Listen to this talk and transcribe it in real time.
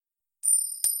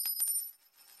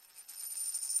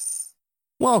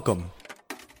Welcome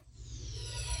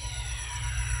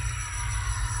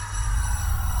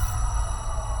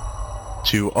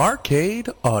to Arcade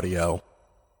Audio.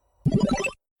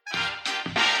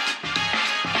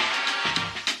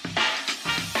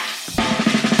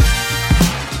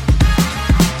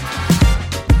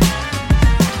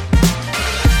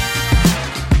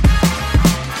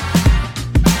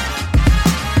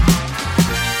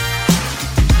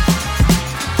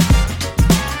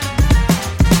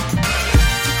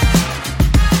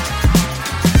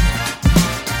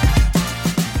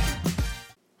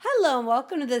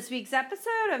 Welcome to this week's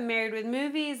episode of Married with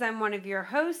Movies. I'm one of your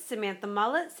hosts, Samantha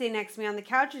Mullet. Sitting next to me on the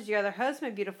couch is your other host, my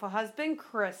beautiful husband,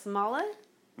 Chris Mullet.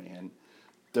 Man,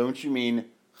 don't you mean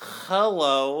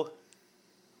hello?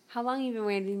 How long have you been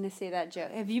waiting to say that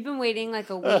joke? Have you been waiting like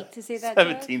a week to say that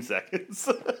 17 joke? seconds.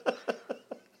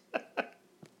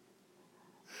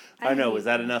 I know, is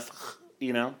that enough,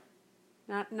 you know?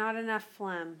 Not enough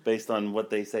phlegm. Based on what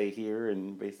they say here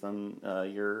and based on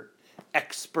your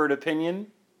expert opinion?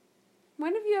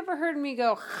 When have you ever heard me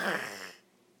go...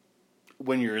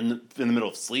 When you're in the middle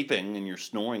of sleeping and you're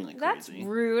snoring like That's crazy. That's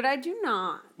rude. I do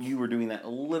not. You were doing that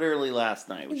literally last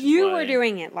night. You were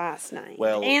doing it last night.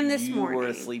 Well, and this morning. You were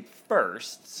asleep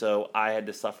first, so I had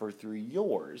to suffer through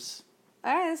yours.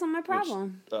 All right, that's not my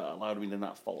problem. Which allowed me to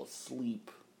not fall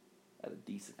asleep at a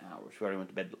decent hour. So I already went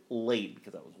to bed late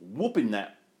because I was whooping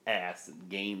that ass in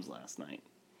games last night.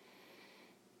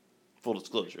 Full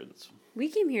disclosure. We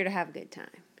came here to have a good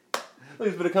time.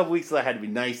 It's been a couple weeks that I had to be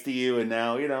nice to you, and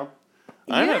now, you know,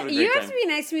 I'm having a great time. You have to be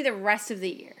nice to me the rest of the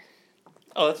year.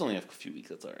 Oh, that's only a few weeks.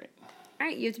 That's all right. All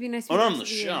right, you have to be nice to me. On the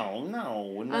show.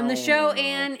 No. On the show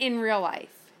and in real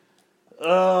life.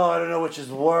 Oh, I don't know which is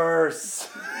worse.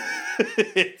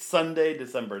 It's Sunday,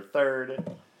 December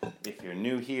 3rd. If you're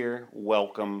new here,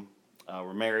 welcome.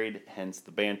 We're married, hence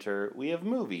the banter. We have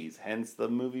movies, hence the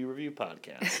movie review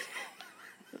podcast.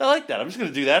 I like that. I'm just going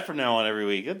to do that from now on every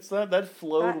week. That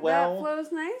flowed well. That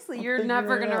flows nicely. You're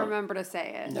never going to remember to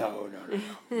say it. No,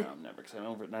 I'm never. Because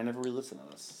I never re-listen to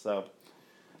this. So,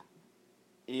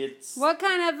 it's... What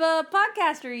kind of a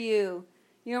podcast are you?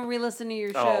 You don't re-listen to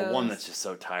your shows. Oh, one that's just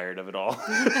so tired of it all.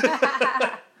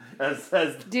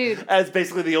 Dude. As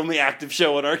basically the only active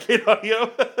show on Arcade Audio.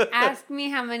 Ask me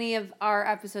how many of our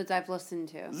episodes I've listened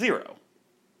to. 0.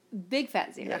 Big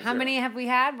fat 0. Yeah, how many have we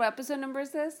had? What episode number is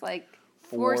this? Like...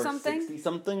 460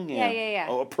 something. Yeah.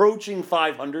 Oh, approaching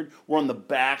 500. We're on the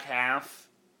back half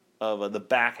of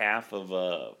 400s.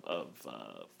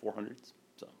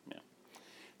 So yeah,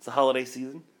 it's the holiday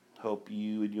season. Hope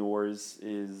you and yours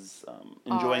is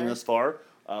enjoying this far.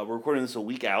 We're recording this a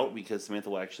week out because Samantha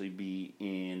will actually be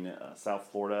in South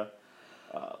Florida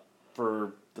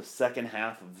for the second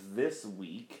half of this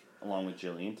week, along with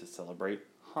Jillian, to celebrate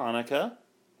Hanukkah.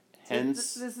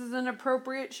 Hence, this is an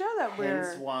appropriate show that we're...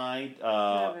 Hence why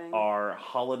our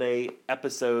holiday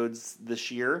episodes this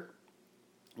year,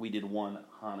 we did one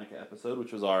Hanukkah episode,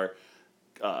 which was our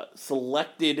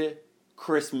selected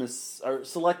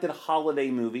holiday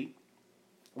movie.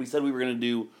 We said we were going to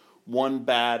do one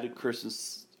bad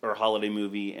Christmas or holiday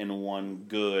movie and one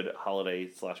good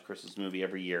holiday/Christmas movie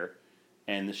every year.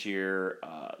 And this year,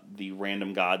 the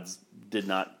random gods did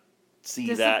not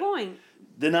see that.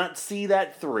 Did not see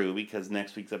that through because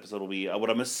next week's episode will be what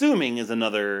I'm assuming is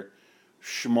another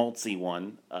schmaltzy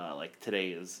one, like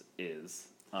today is.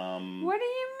 What do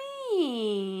you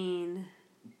mean?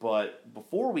 But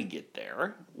before we get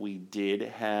there, we did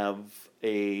have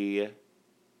a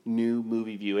new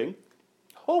movie viewing.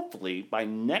 Hopefully, by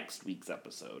next week's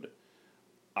episode,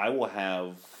 I will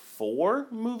have 4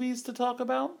 movies to talk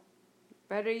about.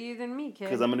 Better you than me, kid.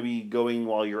 Because I'm going to be going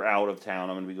while you're out of town.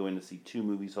 I'm going to be going to see 2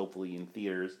 movies, hopefully, in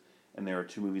theaters. And there are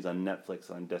 2 movies on Netflix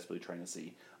that I'm desperately trying to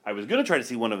see. I was going to try to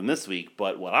see one of them this week,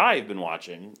 but what I've been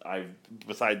watching,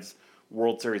 besides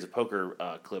World Series of Poker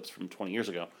clips from 20 years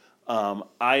ago,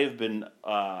 I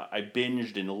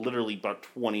binged in literally about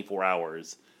 24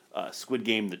 hours Squid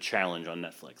Game: The Challenge on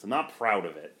Netflix. I'm not proud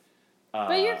of it.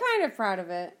 But you're kind of proud of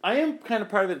it. I am kind of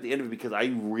proud of it at the end of it because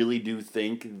I really do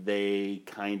think they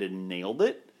kind of nailed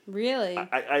it. Really?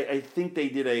 I think they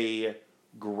did a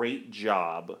great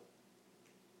job.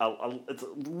 It's a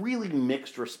really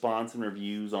mixed response and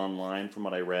reviews online from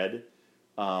what I read.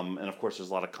 And of course there's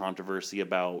a lot of controversy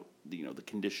about the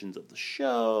conditions of the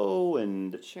show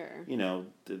and sure.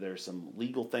 There's some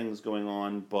legal things going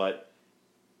on, but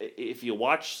if you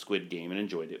watch Squid Game and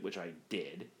enjoyed it, which I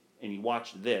did, and you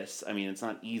watch this, I mean, it's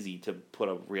not easy to put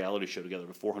a reality show together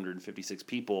with 456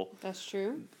 people. That's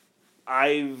true.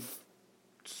 I've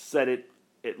said it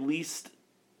at least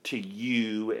to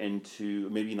you and to,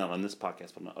 maybe not on this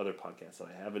podcast, but on other podcasts that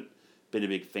I haven't been a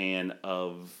big fan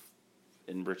of,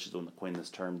 and Rich is the one that coined this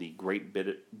term, the Great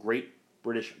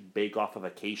British Bake Off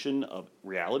vacation of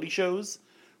reality shows.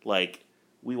 Like,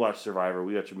 we watch Survivor,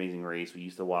 we watch Amazing Race, we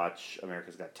used to watch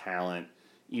America's Got Talent,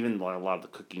 even a lot of the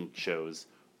cooking shows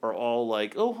are all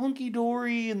like, oh,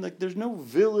 hunky-dory, and like there's no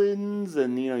villains,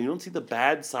 and you don't see the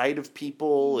bad side of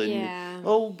people, and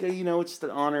it's just an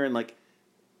honor, and like,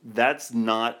 that's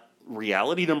not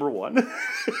reality, number one.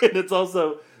 And it's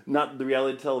also not the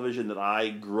reality television that I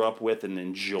grew up with and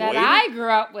enjoyed.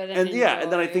 And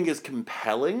then I think is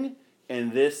compelling,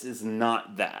 and this is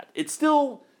not that. It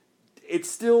still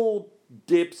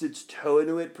dips its toe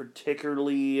into it,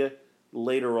 particularly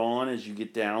later on as you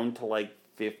get down to like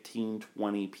 15,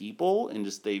 20 people, and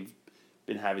just they've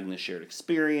been having this shared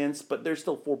experience, but there's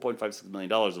still $4.56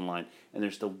 million in line, and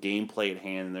there's still gameplay at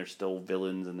hand, and there's still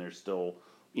villains, and there's still,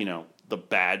 the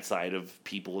bad side of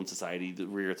people in society that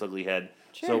rear its ugly head.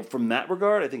 Sure. So from that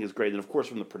regard, I think it's great. And of course,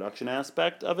 from the production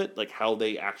aspect of it, like how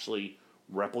they actually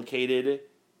replicated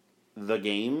the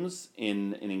games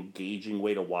in an engaging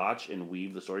way to watch and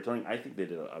weave the storytelling, I think they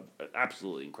did an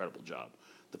absolutely incredible job.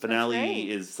 The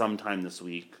finale is sometime this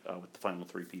week with the final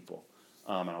 3 people,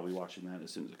 and I'll be watching that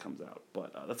as soon as it comes out.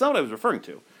 But that's not what I was referring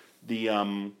to.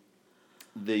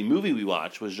 The movie we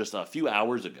watched was just a few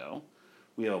hours ago.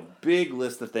 We have a big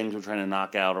list of things we're trying to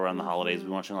knock out around the holidays.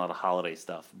 We're watching a lot of holiday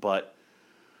stuff, but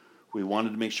we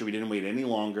wanted to make sure we didn't wait any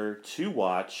longer to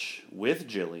watch, with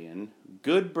Jillian,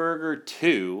 Good Burger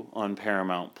 2 on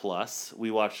Paramount Plus. We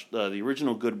watched the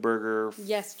original Good Burger...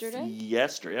 Yesterday?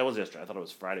 That was yesterday. I thought it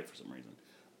was Friday for some reason.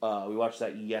 We watched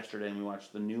that yesterday, and we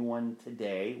watched the new one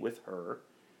today with her.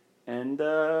 And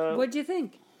what'd you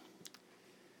think?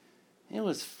 It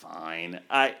was fine.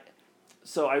 I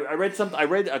read something. I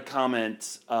read a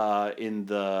comment in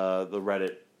the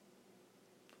Reddit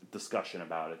discussion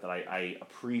about it that I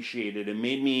appreciated. It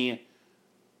made me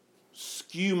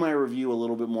skew my review a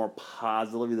little bit more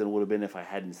positively than it would have been if I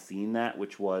hadn't seen that,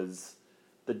 which was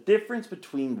the difference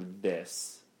between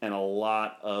this and a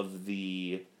lot of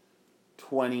the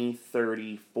 20,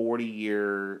 30,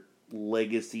 40-year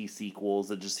legacy sequels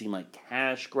that just seem like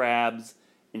cash grabs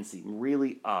and seem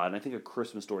really odd. And I think A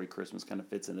Christmas Story Christmas kind of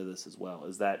fits into this as well,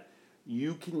 is that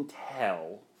you can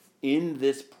tell in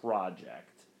this project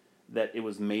that it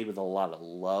was made with a lot of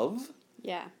love.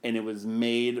 Yeah. And it was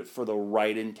made for the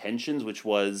right intentions, which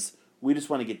was, we just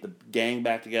want to get the gang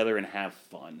back together and have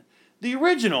fun. The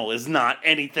original is not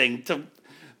anything to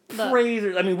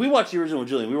praise. I mean, we watched the original with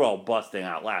Jillian. We were all busting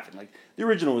out laughing. Like, the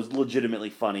original was legitimately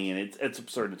funny, and it's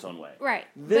absurd in its own way. Right.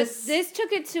 But this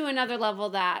took it to another level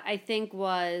that I think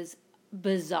was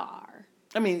bizarre.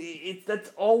 I mean,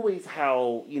 that's always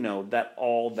how, that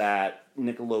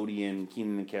Nickelodeon,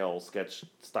 Keenan and Kel sketch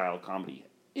style comedy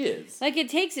is. Like, it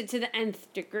takes it to the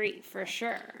nth degree, for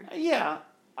sure. Yeah.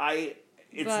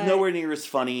 It's nowhere near as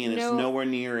funny, and it's nowhere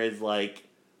near as, like,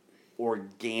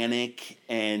 organic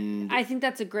and... I think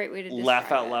that's a great way to describe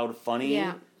laugh out loud funny.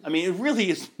 Yeah. I mean, it really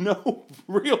is no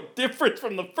real difference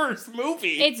from the first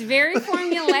movie. It's very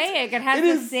formulaic. It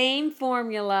has the same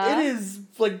formula. It is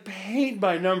like paint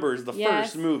by numbers, the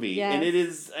first movie. Yes. And it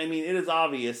is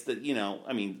obvious that,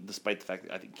 despite the fact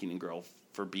that I think Keenan and Girl,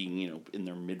 for being, in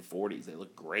their mid-40s, they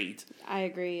look great. I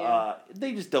agree, yeah.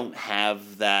 They just don't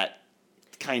have that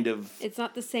kind of... It's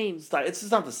not the same. It's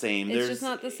just not the same. It's just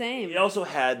not the same. It also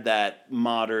had that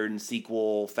modern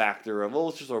sequel factor of,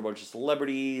 let's just throw a bunch of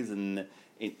celebrities and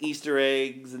Easter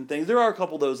eggs and things. There are a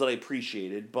couple of those that I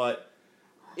appreciated, but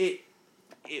it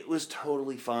was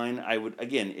totally fine.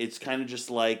 It's kind of just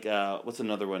like, what's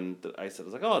another one that I said? I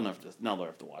was like, now I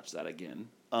have to watch that again.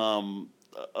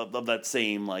 Of that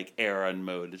same, like, era and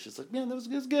mode. It's just like, that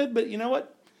was good, but you know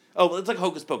what? Oh, it's like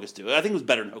Hocus Pocus 2. I think it was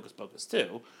better than Hocus Pocus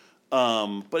 2.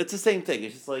 But it's the same thing.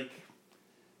 It's just like,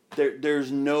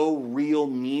 there's no real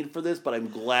need for this, but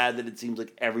I'm glad that it seems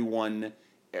like everyone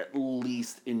at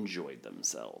least enjoyed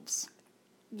themselves.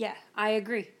 Yeah, I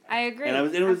agree.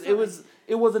 And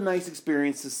it was a nice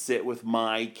experience to sit with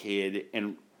my kid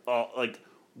and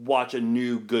watch a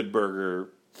new Good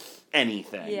Burger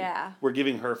anything. Yeah. We're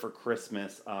giving her for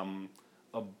Christmas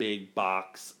a big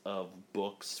box of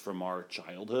books from our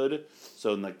childhood.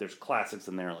 So there's classics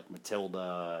in there like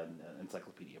Matilda and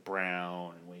Encyclopedia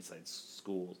Brown and Wayside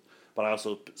Schools. But I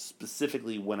also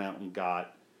specifically went out and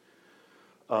got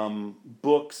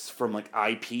books from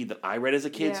IP that I read as a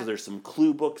kid. Yeah. So there's some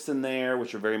Clue books in there,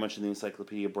 which are very much in the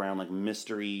Encyclopedia Brown,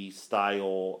 mystery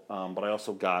style. But I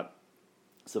also got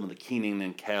some of the Keenan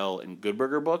and Kel and Good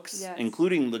Burger books,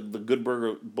 including the Good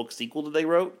Burger book sequel that they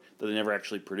wrote that they never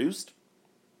actually produced.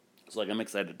 So I'm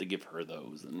excited to give her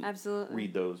those and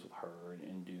read those with her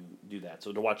and do that.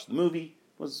 So to watch the movie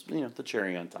was, the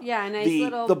cherry on top. Yeah, a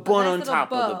nice the bun on little top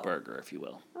bow. of the burger, if you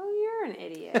will. Oh, you're an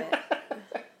idiot.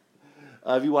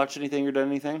 Have you watched anything or done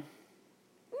anything?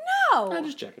 No.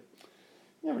 Just check it.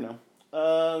 You never know.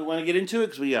 Want to get into it?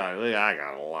 Because I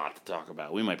got a lot to talk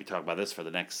about. We might be talking about this for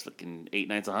the next fucking 8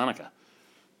 nights of Hanukkah.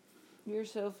 You're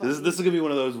so funny. This is going to be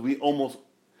one of those we almost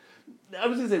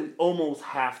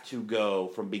have to go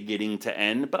from beginning to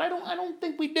end, but I don't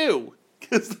think we do.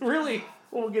 Because really,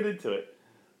 we'll get into it.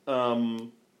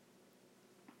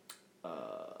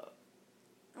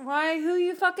 Why? Who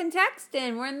you fucking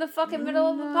texting? We're in the fucking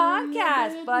middle of a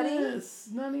podcast, buddy.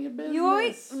 None of your business. You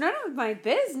always none of my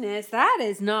business. That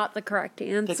is not the correct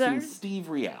answer. Texting Steve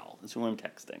Real. That's who I'm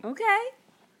texting. Okay.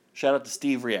 Shout out to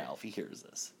Steve Real if he hears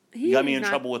this. He got me in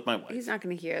trouble with my wife. He's not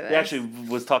going to hear this. He actually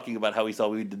was talking about how he saw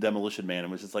we did Demolition Man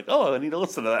and was just like, oh, I need to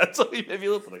listen to that. So he may be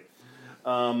listening.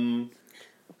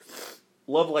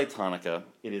 Love Lights Hanukkah.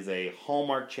 It is a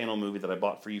Hallmark Channel movie that I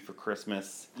bought for you for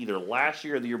Christmas either last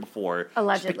year or the year before.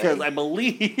 Allegedly. Because I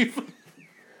believe,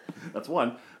 that's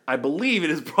one, I believe it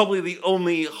is probably the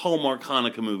only Hallmark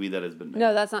Hanukkah movie that has been made.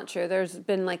 No, that's not true. There's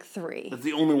been like 3. That's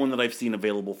the only one that I've seen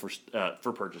available for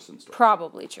purchase in stores.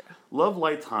 Probably true. Love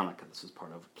Lights Hanukkah. This is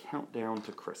part of Countdown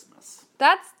to Christmas.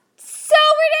 That's so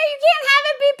ridiculous. You can't have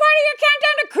it be part of your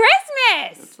countdown to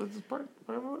Christmas. That's part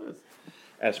of what it is.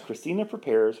 As Christina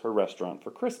prepares her restaurant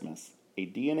for Christmas, a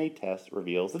DNA test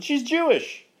reveals that she's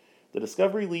Jewish. The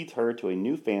discovery leads her to a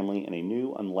new family and a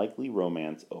new unlikely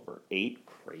romance over 8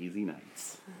 crazy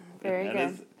nights. Very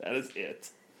good. That is it.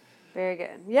 Very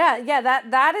good. Yeah,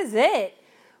 that is it.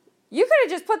 You could have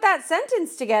just put that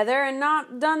sentence together and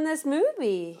not done this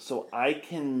movie. So I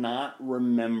cannot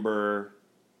remember...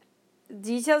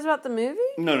 Details about the movie?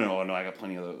 No, I got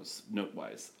plenty of those,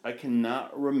 note-wise. I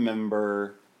cannot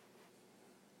remember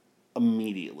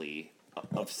immediately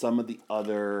of some of the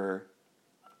other,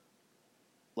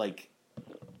 like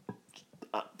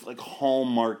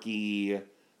Hallmarky,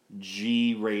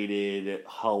 G-rated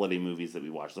holiday movies that we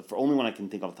watched. The only one I can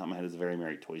think off the top of my head is A Very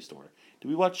Merry Toy Store. Did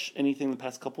we watch anything the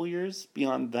past couple years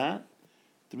beyond that?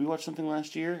 Did we watch something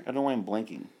last year? I don't know why I'm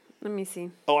blanking. Let me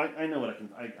see. Oh, I know what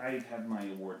I have my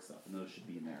award stuff, and those should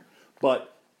be in there.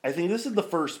 But I think this is the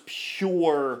first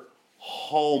pure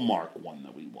Hallmark one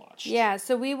that we watched. Yeah,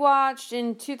 so we watched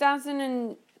in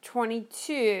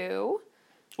 2022.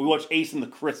 We watched Ace and the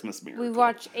Christmas Miracle. We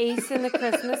watched Ace and the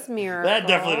Christmas Miracle. That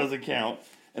definitely doesn't count.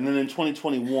 And then in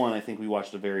 2021, I think we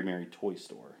watched A Very Merry Toy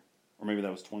Store. Or maybe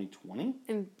that was 2020?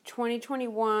 In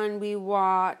 2021, we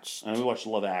watched... And we watched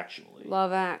Love Actually.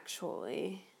 Love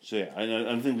Actually. So yeah,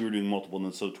 I think we were doing multiple. And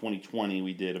then so 2020,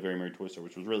 we did A Very Merry Toy Store,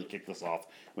 which was really kicked us off.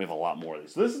 We have a lot more of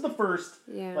these. So this is the first,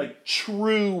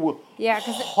 true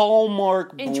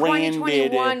Hallmark branded... In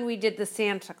 2021, we did the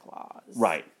Santa Claus.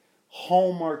 Right.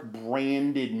 Hallmark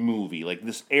branded movie. Like,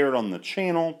 this aired on the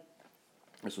channel.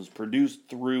 This was produced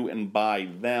through and by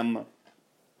them.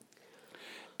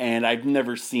 And I've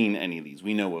never seen any of these.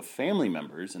 We know of family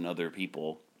members and other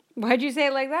people. Why'd you say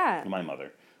it like that? My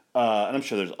mother. And I'm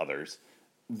sure there's others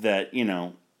that,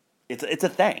 it's a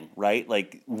thing, right?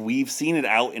 Like, we've seen it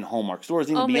out in Hallmark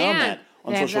stores, even beyond that.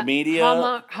 On social media.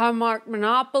 Hallmark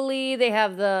Monopoly. They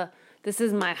have this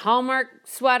is my Hallmark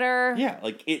sweater. Yeah,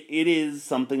 like, it is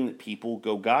something that people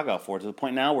go gaga for, to the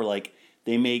point now where, like,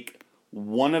 they make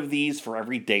one of these for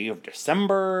every day of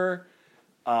December.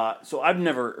 So I've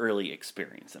never really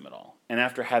experienced them at all. And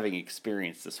after having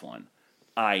experienced this one,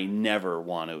 I never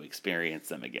want to experience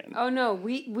them again. Oh, no.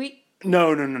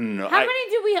 No. How many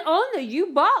do we own, though?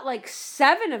 You bought,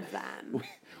 7 of them.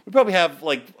 We probably have,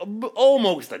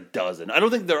 almost a dozen. I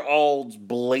don't think they're all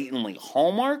blatantly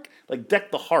Hallmark. Like,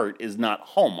 Deck the Heart is not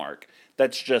Hallmark.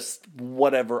 That's just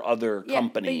whatever other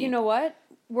company. But you know what?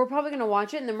 We're probably going to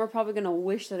watch it, and then we're probably going to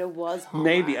wish that it was Hallmark.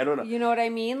 Maybe, I don't know. You know what I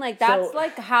mean?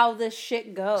 That's how this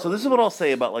shit goes. So this is what I'll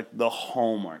say about, the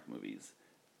Hallmark movies.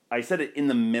 I said it in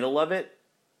the middle of it,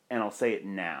 and I'll say it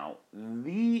now.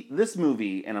 This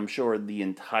movie, and I'm sure the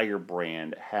entire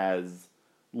brand, has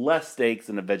less steaks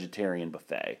than a vegetarian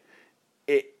buffet.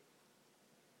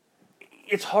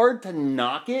 It's hard to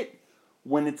knock it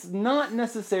when it's not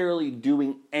necessarily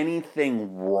doing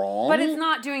anything wrong. But it's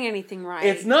not doing anything right.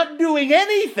 It's not doing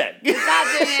anything. It's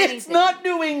not doing anything. It's not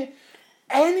doing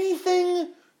anything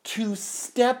to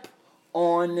step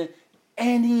on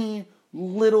any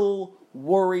little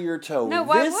warrior toe. No,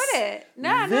 why would it?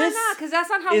 No, because that's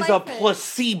not how life is. This is a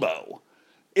placebo.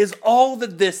 Is all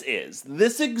that this is.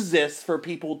 This exists for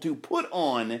people to put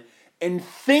on and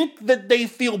think that they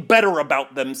feel better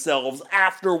about themselves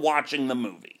after watching the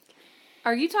movie.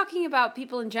 Are you talking about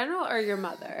people in general or your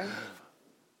mother?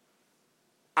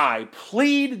 I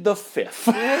plead the fifth.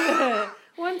 Well,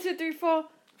 1, 2, 3, 4.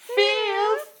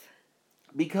 Fifth.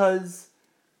 Because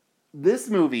this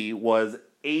movie was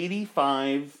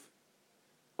 85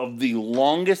 of the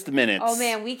longest minutes. Oh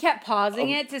man, we kept pausing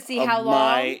it to see how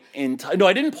long. No,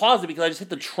 I didn't pause it because I just hit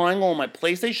the triangle on my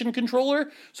PlayStation controller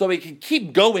so I could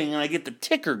keep going and I get the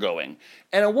ticker going.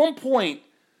 And at one point,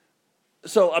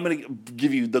 so I'm going to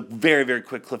give you the very, very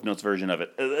quick Cliff Notes version of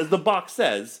it. As the box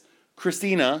says,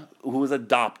 Christina, who was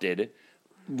adopted,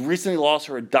 recently lost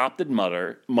her adopted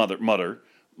mother,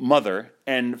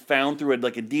 and found through a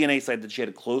DNA site that she had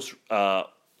a close, blood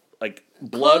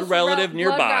relative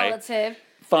nearby. Blood relative.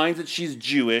 Finds that she's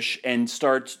Jewish and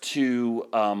starts to,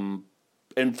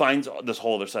 and finds this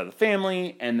whole other side of the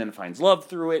family, and then finds love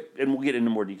through it, and we'll get into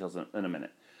more details in a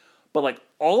minute. But,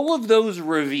 all of those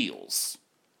reveals,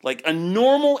 a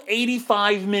normal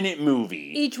 85-minute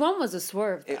movie. Each one was a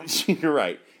swerve, though. You're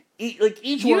right.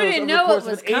 Each you one of those, didn't over know the course it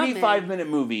was of an 85-minute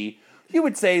movie, you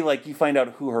would say, you find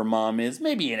out who her mom is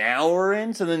maybe an hour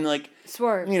in, so then,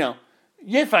 swerve.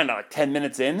 You find out, 10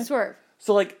 minutes in. Swerve.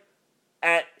 So,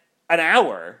 at an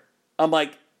hour, I'm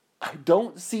I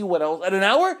don't see what else. At an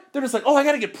hour, they're just oh, I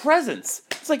gotta get presents.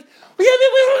 It's we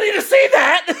don't need to see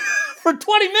that for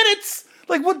 20 minutes.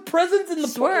 What presents in the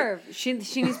swerve? She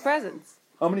needs presents.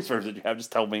 How many swerves did you have?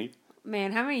 Just tell me.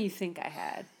 Man, how many do you think I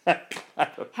had?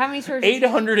 How many swerves?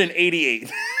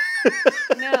 888.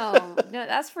 No,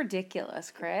 that's ridiculous,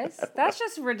 Chris. That's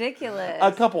just ridiculous.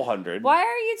 A couple hundred. Why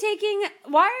are you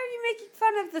making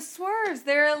fun of the swerves?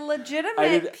 They're a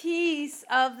legitimate piece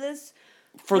of this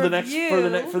for review.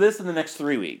 for this in the next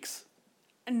 3 weeks.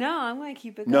 No, I'm going to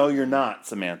keep it going. No, you're not,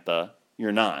 Samantha.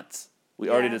 You're not. We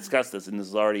already discussed this, and this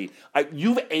is already.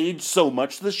 You've aged so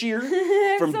much this year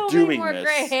from so doing more this.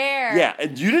 Gray hair. Yeah,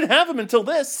 and you didn't have them until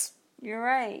this. You're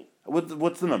right.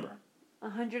 What's the number?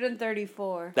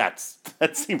 134. That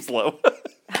seems low.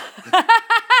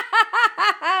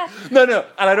 No,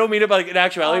 and I don't mean it in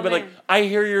actuality, but I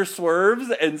hear your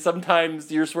swerves, and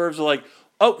sometimes your swerves are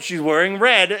oh, she's wearing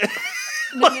red.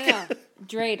 No.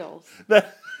 Dreidels.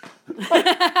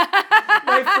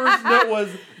 My first note was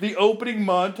the opening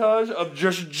montage of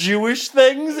just Jewish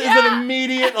things is an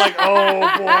immediate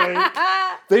oh boy.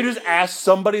 They just asked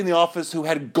somebody in the office who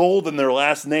had gold in their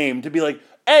last name to be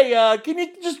hey, can you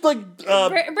just bring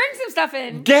some stuff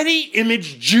in? Getty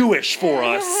Image Jewish for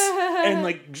us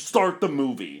and start the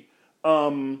movie.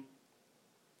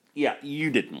 Yeah,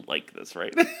 you didn't like this,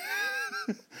 right?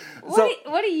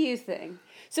 What do you think?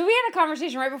 So we had a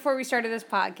conversation right before we started this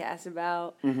podcast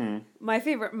about my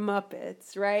favorite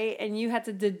Muppets, right? And you had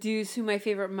to deduce who my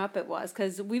favorite Muppet was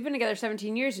because we've been together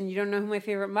 17 years and you don't know who my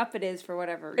favorite Muppet is for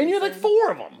whatever reason. And you're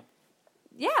 4 of them.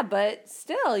 Yeah, but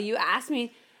still, you asked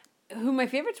me who my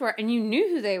favorites were and you knew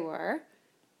who they were.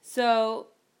 So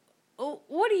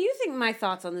what do you think my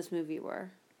thoughts on this movie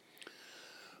were?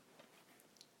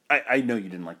 I know you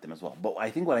didn't like them as well, but I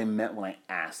think what I meant when I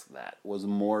asked that was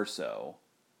more so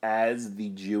as the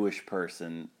Jewish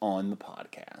person on the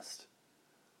podcast,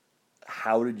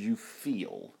 how did you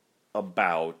feel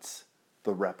about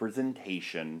the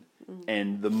representation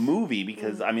and the movie?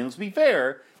 Because, let's be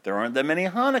fair, there aren't that many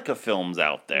Hanukkah films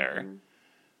out there.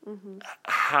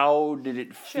 How did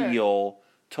it feel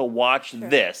to watch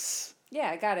this? Yeah,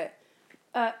 I got it.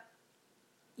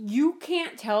 You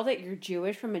can't tell that you're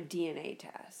Jewish from a DNA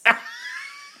test.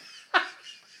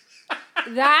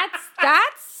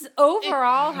 That's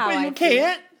overall how I feel. You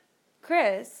can't?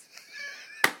 Chris.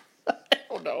 I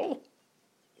don't know.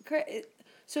 Chris,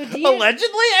 so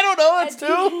allegedly? I don't know. That's too.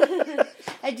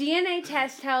 A DNA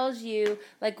test tells you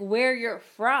where you're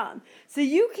from. So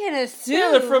you can assume.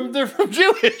 Yeah, they're from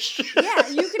Jewish. Yeah,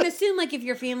 you can assume if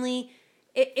your family,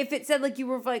 if it said you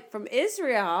were from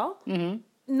Israel,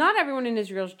 not everyone in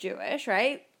Israel is Jewish,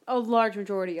 right? A large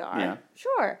majority are. Yeah.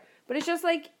 Sure. But it's just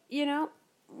what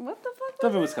the fuck?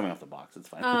 Stuff was coming off the box. It's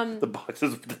fine. The box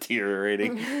is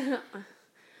deteriorating.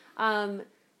 So,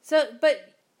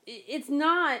 but it's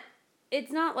not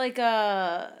like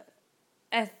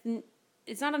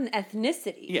it's not an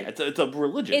ethnicity. Yeah, it's a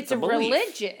religion. It's a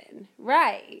religion,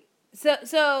 right?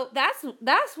 So that's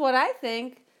what I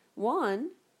think.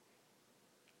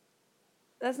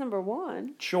 That's number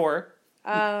one. Sure.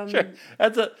 Sure.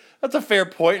 That's a fair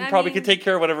point, and probably could take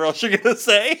care of whatever else you're gonna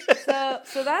say.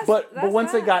 So that's but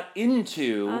once they got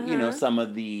into some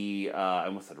of the I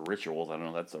almost said rituals. I don't know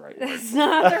if that's the right word. That's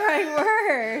not the right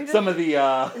word. some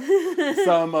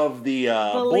of the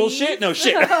bullshit. No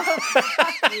shit.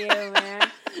 Fuck you, man.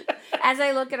 As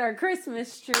I look at our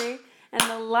Christmas tree and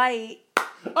the light.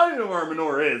 I don't know where our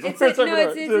menorah is. It's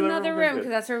another room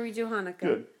because that's where we do Hanukkah.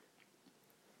 Good.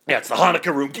 Yeah, it's the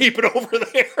Hanukkah room. Keep it over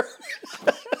there. Shut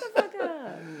the fuck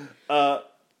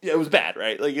up. Yeah, it was bad,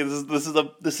 right? Like this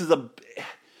is a.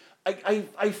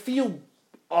 I feel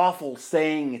awful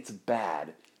saying it's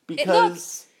bad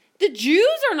because the Jews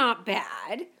are not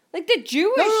bad. Like the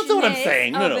Jewishness that's not what I'm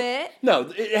saying.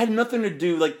 No, it had nothing to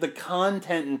do like the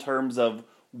content in terms of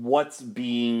what's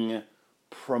being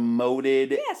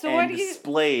promoted and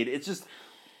displayed. It's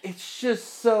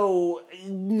just so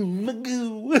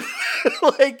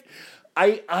like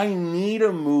I need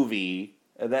a movie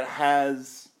that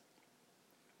has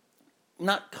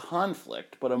not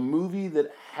conflict, but a movie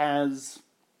that has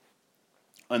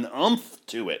an oomph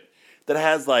to it, that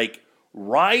has like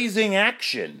rising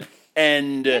action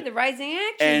and the rising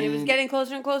action. It was getting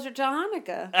closer and closer to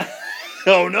Hanukkah.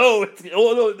 Oh no!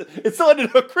 It's still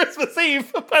ended on Christmas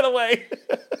Eve, by the way.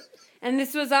 And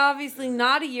this was obviously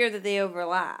not a year that they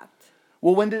overlapped.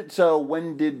 Well, when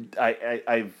did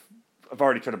I've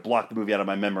already tried to block the movie out of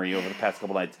my memory over the past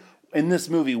couple nights. In this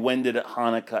movie, when did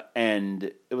Hanukkah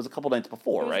end? It was a couple nights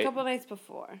before, right? A couple nights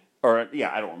before. Or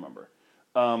yeah, I don't remember.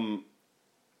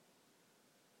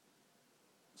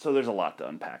 So there's a lot to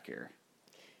unpack here.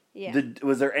 Yeah.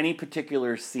 Was there any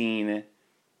particular scene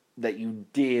that you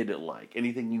did like?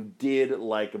 Anything you did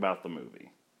like about the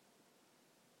movie?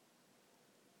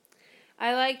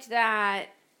 I liked that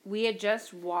we had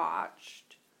just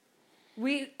watched.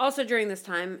 We also, during this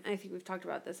time, I think we've talked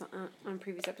about this on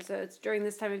previous episodes. During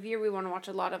this time of year, we want to watch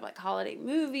a lot of like holiday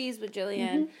movies with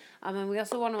Jillian, and we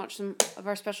also want to watch some of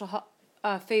our special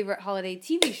favorite holiday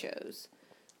TV shows.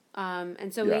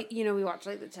 And so we watched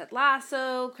like the Ted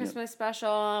Lasso Christmas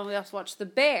special, and we also watched The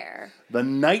Bear. The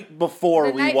night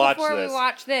before we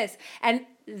watched this, and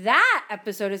that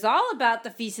episode is all about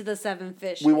the Feast of the Seven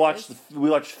Fishes. We watched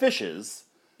Fishes.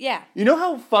 Yeah. You know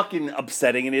how fucking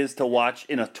upsetting it is to watch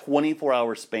in a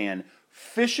 24-hour span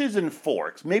Fishes and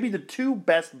Forks, maybe the two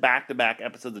best back-to-back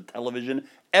episodes of television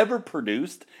ever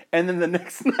produced, and then the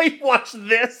next night watch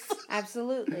this?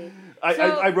 Absolutely.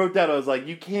 I wrote down, I was like,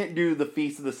 you can't do the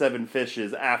Feast of the Seven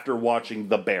Fishes after watching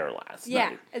The Bear last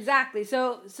night. Yeah, exactly.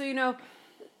 So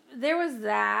there was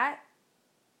that.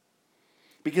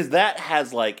 Because that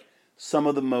has, like, some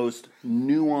of the most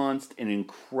nuanced and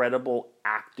incredible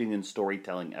acting and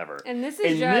storytelling ever. And this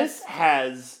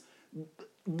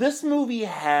movie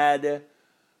had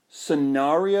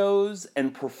scenarios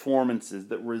and performances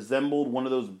that resembled one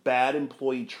of those bad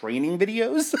employee training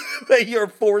videos that you're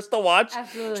forced to watch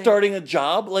starting a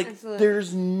job. Like,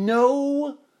 there's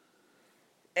no...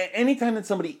 Anytime that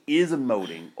somebody is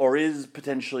emoting or is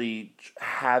potentially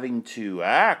having to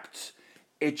act,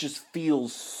 it just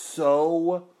feels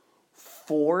so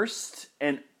forced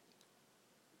and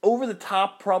over the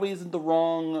top. Probably not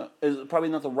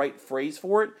the right phrase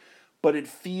for it, but it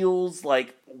feels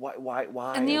like why?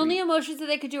 And the only emotions that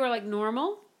they could do are like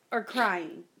normal or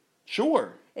crying.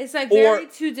 Sure. It's like very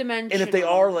two-dimensional. And if they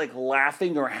are like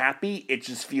laughing or happy, it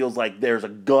just feels like there's a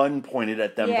gun pointed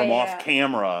at them from off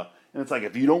camera, and it's like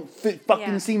if you don't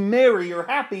fucking seem merry or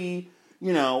happy,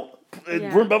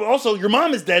 But also, your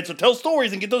mom is dead, so tell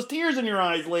stories and get those tears in your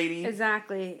eyes, lady.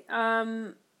 Exactly.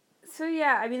 So,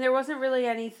 yeah, I mean, there wasn't really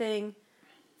anything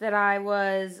that I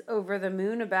was over the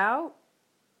moon about.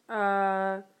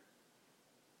 I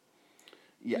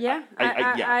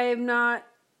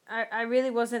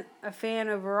really wasn't a fan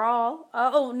overall.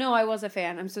 No, I was a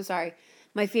fan. I'm so sorry.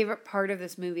 My favorite part of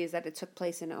this movie is that it took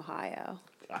place in Ohio.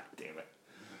 God damn it.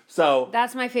 So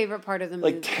that's my favorite part of the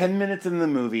movie. Like 10 minutes in the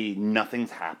movie,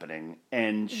 nothing's happening,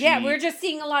 and we're just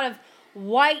seeing a lot of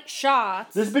white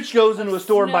shots. This bitch goes into a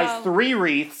store and buys 3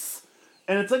 wreaths,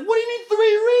 and it's like, what do you need 3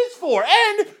 wreaths for?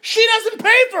 And she doesn't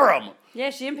pay for them. Yeah,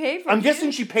 she didn't pay for them. I'm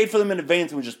guessing she paid for them in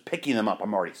advance and was just picking them up.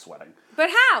 I'm already sweating. But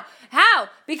how? How?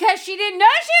 Because she didn't know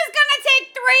she was gonna take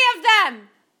 3 of them.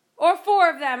 Or 4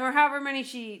 of them, or however many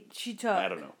she took. I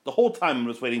don't know. The whole time I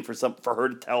was waiting for her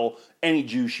to tell any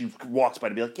Jew she walks by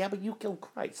to be like, yeah, but you killed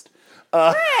Christ.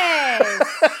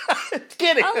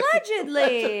 Kidding.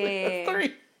 Allegedly.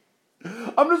 3.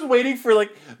 I'm just waiting for like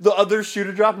the other shoe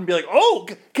to drop and be like, oh,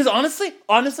 because honestly,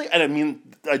 and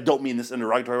I don't mean this in a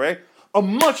derogatory way, a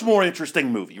much more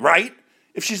interesting movie, right?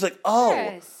 If she's like, oh,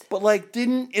 yes. But like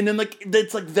and then like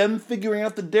it's like them figuring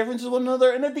out the differences with one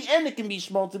another, and at the end it can be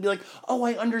small to be like, oh,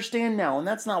 I understand now, and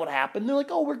that's not what happened. And they're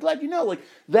like, oh, we're glad you know. Like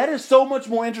that is so much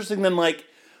more interesting than like,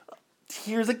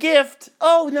 here's a gift.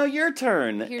 Oh, now your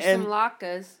turn. Here's some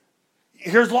latkes.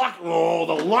 Here's oh,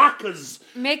 the latkes.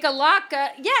 Make a latke.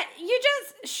 Yeah, you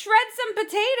just shred some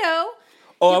potato.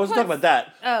 Oh, I wasn't talking about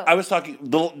that. Oh. I was talking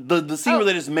the scene where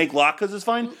they just make latkes is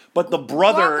fine, but the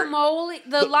brother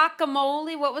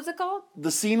guacamole, what was it called?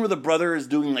 The scene where the brother is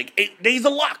doing like 8 days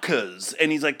of latkes,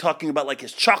 and he's like talking about like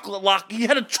his chocolate latke. He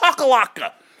had a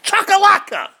chocolate.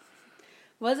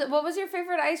 What was your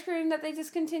favorite ice cream that they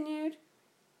discontinued?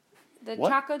 The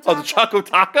What? Choco Taco? Oh, the Choco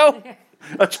Taco?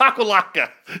 A Chocolaka.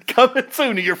 Coming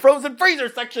soon to your frozen freezer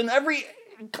section every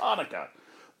Hanukkah.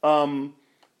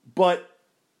 But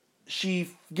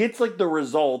she gets, like, the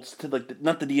results to, like,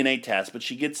 not the DNA test, but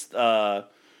she gets a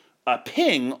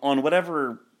ping on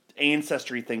whatever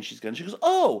ancestry thing she's going. She goes,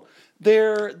 oh,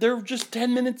 they're just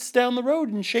 10 minutes down the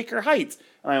road in Shaker Heights.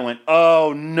 And I went,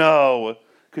 oh, no.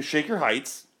 Because Shaker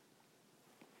Heights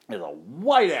is a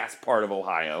white-ass part of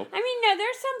Ohio. I mean, no,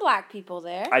 there's some black people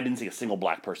there. I didn't see a single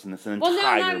black person in this entire movie.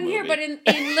 Well, no, not in movie. here, but in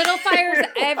Little Fires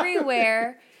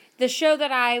Everywhere, the show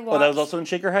that I watched. Oh, that was also in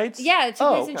Shaker Heights? Yeah, it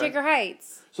took place in Shaker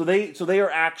Heights. So they are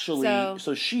actually...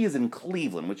 So she is in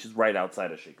Cleveland, which is right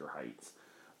outside of Shaker Heights.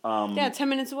 Yeah, 10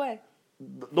 minutes away.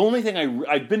 The only thing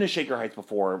I've been to Shaker Heights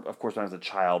before, of course, when I was a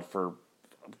child for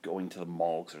going to the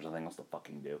mall because there's nothing else to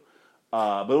fucking do.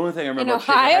 But the only thing I remember in about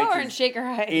Shaker Ohio Heights or in Shaker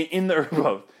Heights?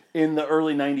 In the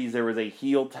early 90s, there was a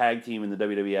heel tag team in the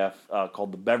WWF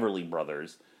called the Beverly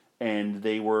Brothers, and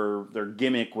their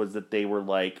gimmick was that they were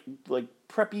like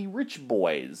preppy rich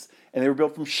boys, and they were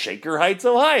built from Shaker Heights,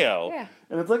 Ohio. Yeah.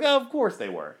 And it's like, oh, of course they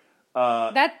were.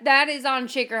 That is on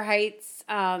Shaker Heights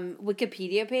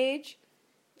Wikipedia page.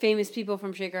 Famous people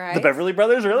from Shaker Heights. The Beverly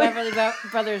Brothers, really? Beverly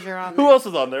Brothers are on there. Who else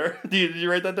is on there? Did you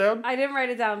write that down? I didn't write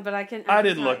it down, but I can. I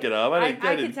didn't look it up. I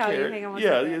can tell you. Hang on one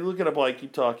yeah, second. you look it up while I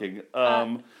keep talking.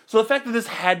 So the fact that this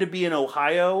had to be in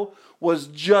Ohio was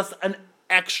just an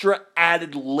extra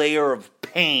added layer of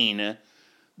pain.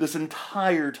 This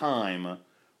entire time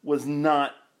was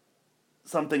not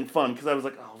something fun because I was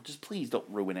like, oh, just please don't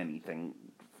ruin anything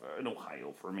in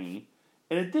Ohio for me.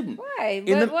 And it didn't. Why?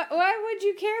 Why would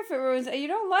you care if it ruins? You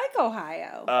don't like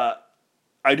Ohio.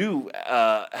 I do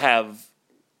have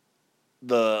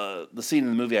the scene in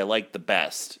the movie I liked the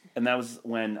best, and that was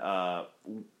when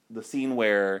the scene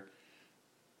where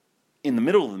in the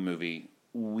middle of the movie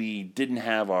we didn't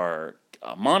have our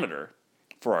monitor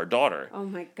for our daughter. Oh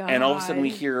my god! And all of a sudden we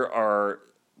hear our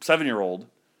 7-year-old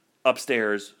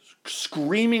upstairs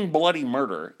screaming bloody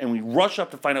murder, and we rush up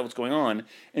to find out what's going on,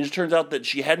 and it turns out that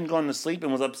she hadn't gone to sleep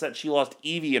and was upset she lost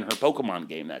Eevee in her Pokemon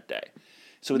game that day.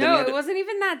 So no, it wasn't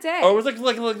even that day. Oh, it was like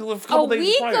a couple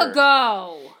days prior. A week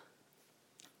ago.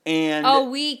 And a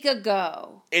week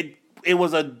ago. It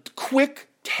was a quick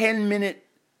 10-minute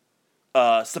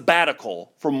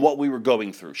sabbatical from what we were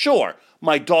going through. Sure,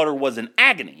 my daughter was in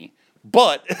agony,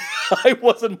 but I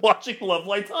wasn't watching Love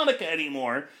Lights Hanukkah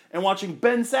anymore and watching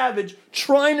Ben Savage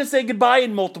trying to say goodbye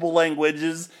in multiple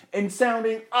languages and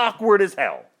sounding awkward as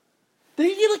hell. Did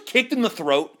he get kicked in the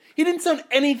throat? He didn't sound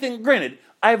anything. Granted,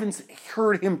 I haven't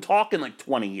heard him talk in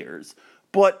 20 years,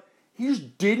 but he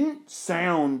just didn't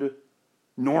sound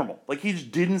normal. He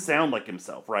just didn't sound like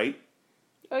himself, right?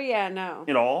 Oh yeah, no.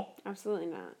 At all? Absolutely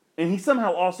not. And he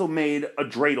somehow also made a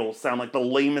dreidel sound like the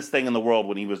lamest thing in the world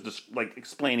when he was just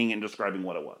explaining and describing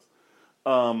what it was.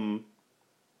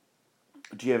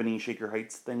 Do you have any Shaker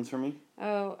Heights things for me?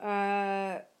 Oh,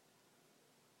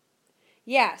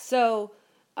 yeah. So,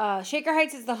 Shaker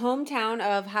Heights is the hometown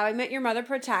of How I Met Your Mother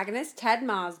protagonist Ted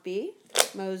Mosby.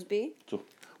 So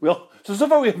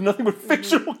far we have nothing but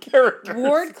fictional characters.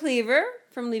 Ward Cleaver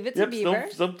from Leave It to Beaver.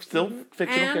 Still fictional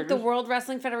characters. And the World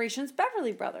Wrestling Federation's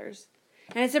Beverly Brothers.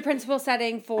 And it's a principal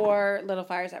setting for Little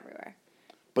Fires Everywhere.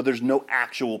 But there's no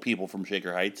actual people from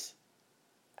Shaker Heights?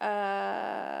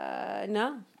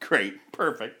 No. Great.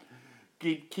 Perfect.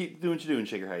 Keep doing what you do in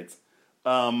Shaker Heights.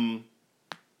 I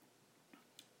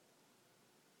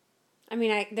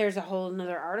mean, there's a whole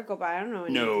another article, but I don't know.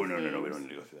 No. We don't need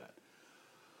to go through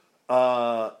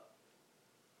that.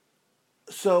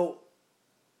 So,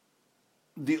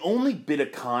 the only bit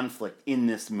of conflict in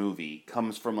this movie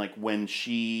comes from when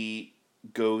she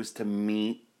goes to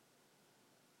meet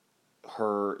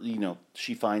her,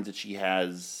 she finds that she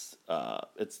has, she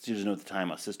doesn't know at the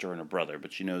time, a sister and a brother,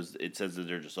 but she knows, it says that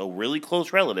they're just, really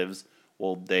close relatives.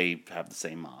 Well, they have the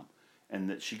same mom.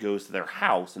 And that she goes to their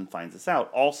house and finds this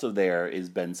out. Also there is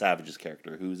Ben Savage's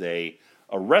character, who's a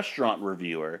restaurant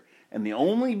reviewer. And the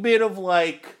only bit of,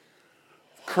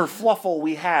 kerfluffle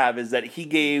we have is that he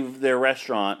gave her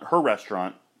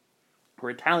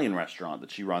Italian restaurant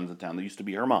that she runs in town, that used to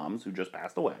be her mom's, who just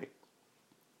passed away,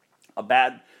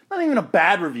 not even a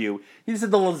bad review. He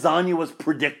said the lasagna was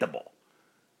predictable.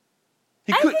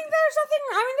 I think there's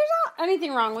not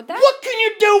anything wrong with that. What can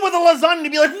you do with a lasagna to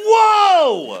be like,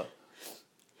 whoa?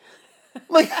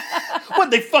 What,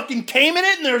 they fucking came in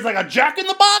it and there's a Jack in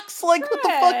the Box? What the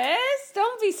fuck?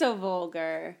 Don't be so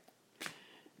vulgar.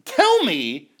 Tell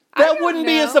me that wouldn't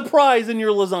be a surprise in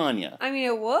your lasagna. I mean,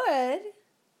 it would.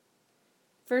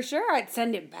 For sure, I'd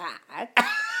send it back.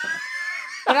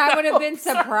 But I would have been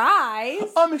surprised.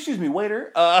 Excuse me,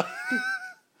 waiter.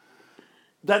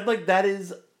 That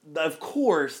is, of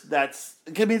course, that's...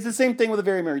 I mean, it's the same thing with A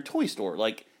Very Merry Toy Store.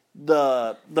 Like,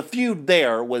 the feud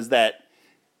there was that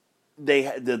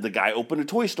the guy opened a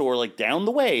toy store, like, down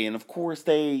the way, and of course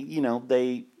they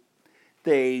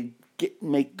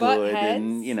make good,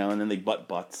 and, and then they butt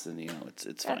butts, and,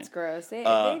 it's fine. That's gross. They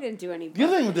didn't do any... The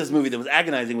other thing with this movie that was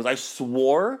agonizing was I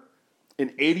swore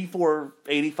in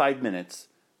 85 minutes,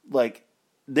 like,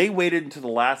 they waited until the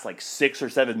last, 6 or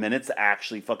 7 minutes to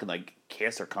actually fucking,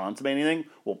 kiss or consummate anything.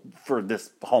 Well, for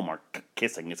this Hallmark,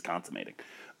 kissing is consummating.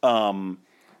 And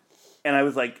I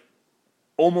was,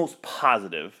 almost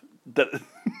positive that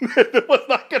it was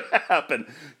not going to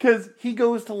happen. Because he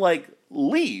goes to,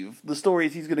 leave. The story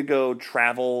is he's going to go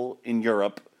travel in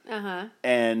Europe. Uh-huh.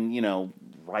 And,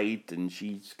 write, and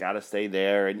she's got to stay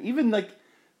there. And even,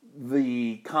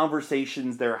 the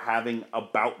conversations they're having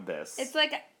about this. It's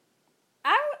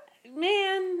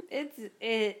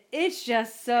it's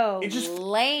just so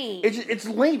lame. It's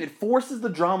lame. It forces the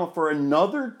drama for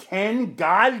another 10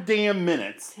 goddamn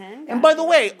minutes. And by the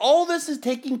way, all this is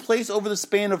taking place over the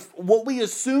span of what we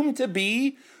assume to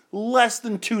be less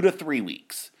than 2 to 3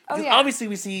 weeks. Oh, yeah. Obviously,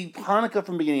 we see Hanukkah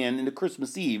from beginning to end into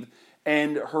Christmas Eve,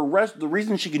 and the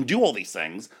reason she can do all these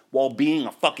things while being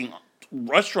a fucking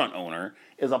restaurant owner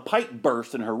is a pipe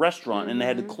burst in her restaurant, and they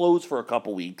had to close for a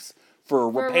couple weeks for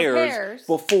repairs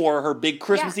before her big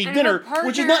Christmas Eve dinner,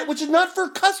 which is not for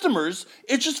customers.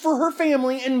 It's just for her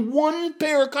family and one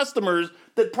pair of customers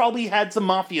that probably had some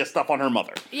mafia stuff on her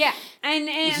mother. Yeah, and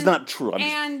which is not true.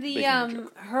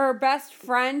 Her best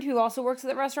friend who also works at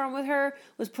the restaurant with her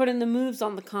was putting the moves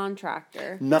on the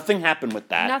contractor. Nothing happened with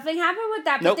that.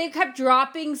 But they kept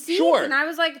dropping scenes, and I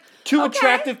was like, two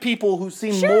attractive people who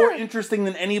seemed more interesting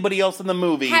than anybody else in the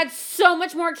movie had so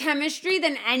much more chemistry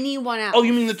than anyone else. Oh,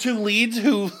 you mean the two leads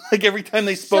who, every time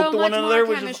they spoke to one another,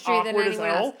 was just awkward as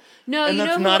hell? No, and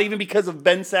that's not even because of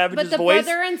Ben Savage's voice. But the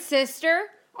brother and sister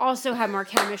also had more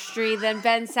chemistry than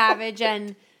Ben Savage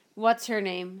and what's her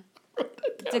name?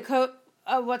 Dakota.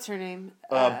 What's her name?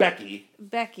 Becky.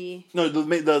 Becky. No,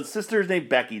 the sister's named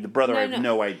Becky. The brother, I have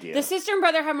no idea. The sister and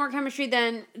brother have more chemistry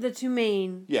than the two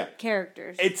main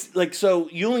characters. It's so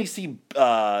you only see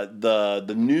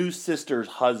the new sister's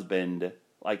husband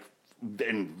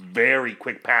in very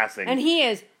quick passing, and he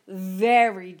is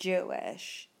very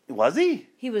Jewish. Was he?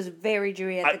 He was very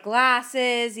Jewish. He had the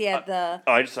glasses. He had the.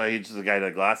 Oh, I just saw he's just the guy with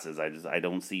the glasses. I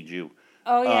don't see Jew.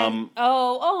 Oh yeah.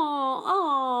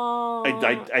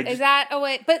 Is that? Oh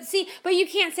wait, but you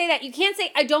can't say that. You can't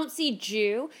say I don't see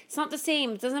Jew. It's not the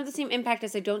same. It doesn't have the same impact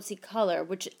as I don't see color,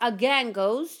 which again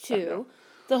goes to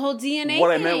the whole DNA.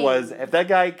 What thing. I meant was, if that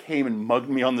guy came and mugged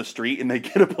me on the street and they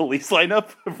get a police lineup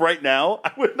right now,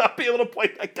 I would not be able to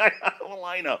point that guy out of a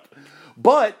lineup.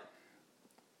 But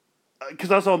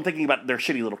because also I'm thinking about their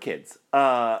shitty little kids.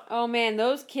 Oh man,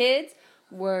 those kids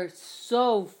were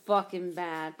so fucking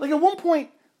bad. At one point,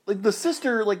 the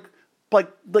sister, the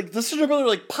sister and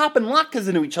brother popping latkes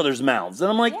into each other's mouths,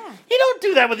 and I'm like, you don't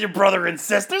do that with your brother and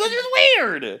sister. That's just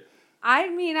weird. I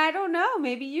mean, I don't know.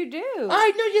 Maybe you do.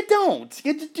 I know you don't.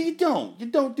 You don't. You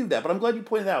don't do that. But I'm glad you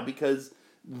pointed it out because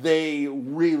they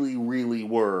really, really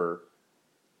were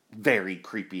very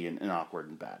creepy and awkward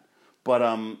and bad. But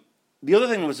the other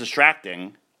thing that was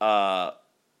distracting about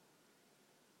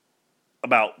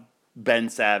Ben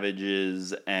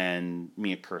Savage's and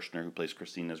Mia Kirshner, who plays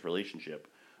Christina's relationship,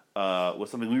 was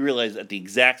something we realized at the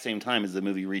exact same time as the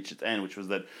movie reached its end, which was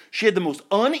that she had the most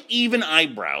uneven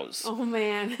eyebrows. Oh,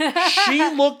 man. She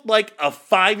looked like a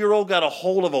 5-year-old got a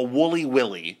hold of a woolly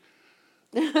willy.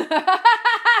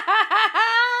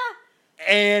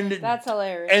 And that's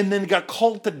hilarious. And then got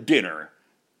called to dinner.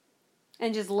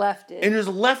 And just left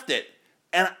it.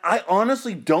 And I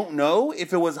honestly don't know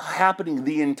if it was happening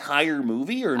the entire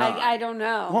movie or not. I don't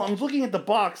know. Well, I'm looking at the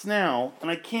box now,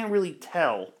 and I can't really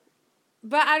tell.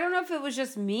 But I don't know if it was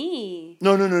just me.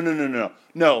 No.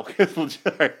 No.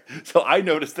 So I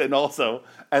noticed it, and also,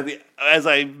 as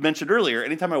I mentioned earlier,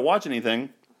 anytime I watch anything,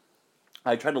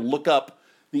 I try to look up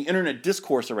the internet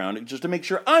discourse around it just to make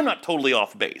sure I'm not totally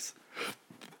off base.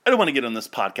 I don't want to get on this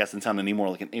podcast and sound any more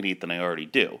like an idiot than I already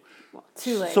do. Well,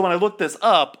 too late. So when I looked this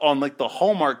up on the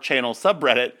Hallmark Channel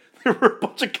subreddit, there were a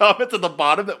bunch of comments at the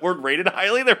bottom that weren't rated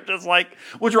highly. They were just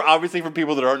which were obviously from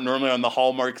people that aren't normally on the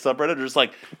Hallmark subreddit. They're just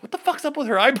what the fuck's up with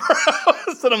her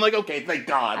eyebrows? And I'm like, okay, thank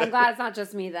God. I'm glad it's not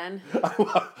just me then.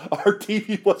 Our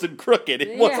TV wasn't crooked.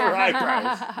 It was her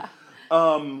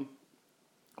eyebrows.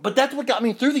 But that's what got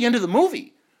me through the end of the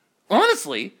movie.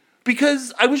 Honestly.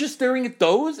 Because I was just staring at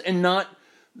those and not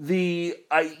they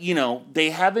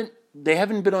haven't they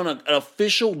haven't been on an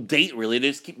official date, really. They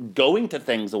just keep going to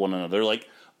things to one another, like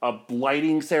a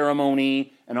lighting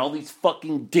ceremony and all these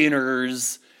fucking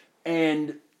dinners.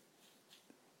 And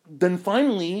then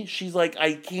finally, she's like,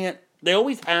 I can't... They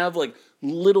always have, like,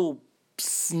 little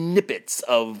snippets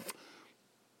of...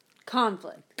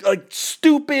 conflict. Like,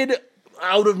 stupid,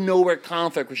 out-of-nowhere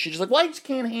conflict where she's just like, well, I just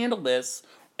can't handle this.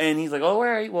 And he's like, oh, all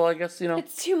right, well, I guess,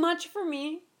 It's too much for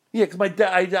me. Yeah, because my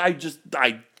dad,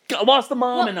 I lost a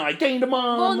mom and now I gained a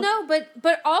mom. Well, no,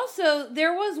 but also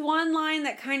there was one line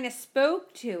that kind of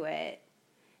spoke to it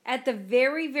at the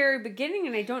very, very beginning,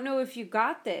 and I don't know if you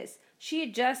got this. She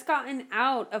had just gotten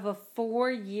out of a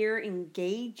 4-year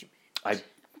engagement. I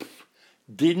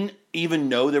didn't even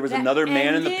know there was another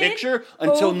man in the picture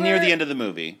until near the end of the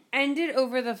movie. Ended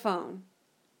over the phone.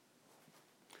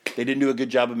 They didn't do a good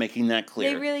job of making that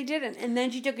clear. They really didn't. And then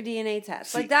she took a DNA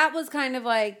test. See, that was kind of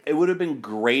like... It would have been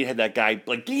great had that guy,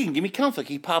 like, give me conflict.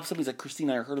 He pops up, he's like,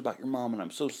 Christina, I heard about your mom, and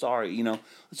I'm so sorry, let's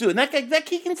do it. And that guy,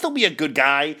 he can still be a good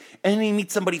guy, and then he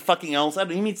meets somebody fucking else.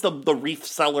 He meets the reef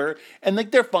seller, and,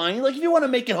 like, they're fine. Like, if you want to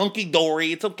make it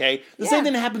hunky-dory, it's okay. The same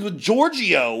thing happens with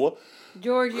Giorgio.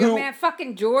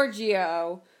 Fucking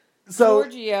Giorgio. So,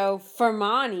 Giorgio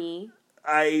Fermani.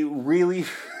 I really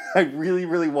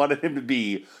wanted him to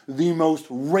be the most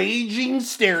raging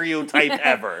stereotype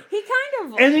ever. He kind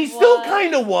of was. And he still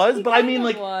kind of was, but I mean,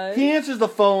 like, he answers the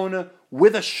phone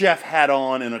with a chef hat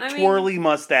on and a twirly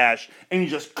mustache, and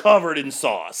he's just covered in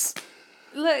sauce.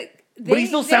 Look, but he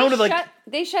still sounded like...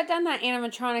 They shut down that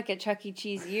animatronic at Chuck E.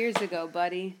 Cheese years ago,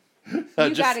 buddy. You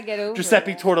gotta get over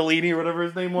Giuseppe that. Tortellini or whatever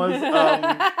his name was.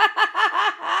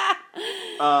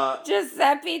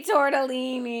 Giuseppe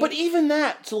Tortellini. But even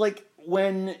that, so like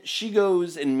when she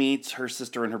goes and meets her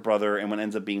sister and her brother and what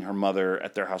ends up being her mother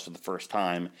at their house for the first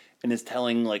time and is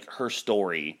telling like her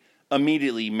story,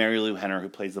 immediately Mary Lou Henner, who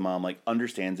plays the mom, like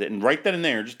understands it and right then and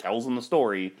there just tells them the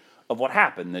story of what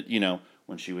happened. That,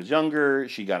 when she was younger,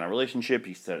 she got in a relationship,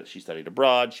 she studied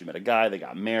abroad, she met a guy, they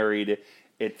got married.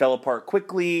 It fell apart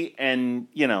quickly, and,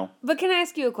 But can I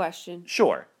ask you a question?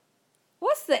 Sure.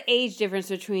 What's the age difference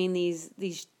between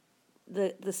the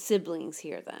siblings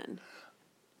here, then?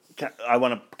 Can I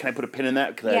put a pin in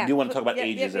that? Because I do want to talk about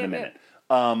ages in a minute.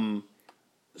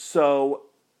 So,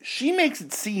 she makes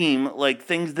it seem like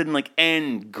things didn't, like,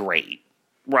 end great,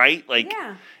 right? Like,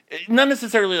 not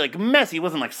necessarily, like, messy. It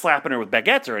wasn't, like, slapping her with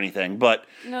baguettes or anything, but...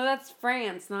 No, that's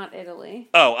France, not Italy.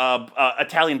 Oh,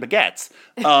 Italian baguettes.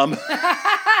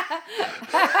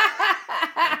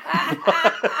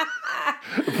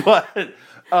 But,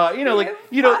 like,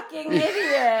 fucking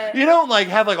idiot. You don't, like,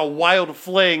 have, like, a wild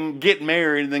fling, get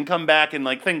married, and then come back and,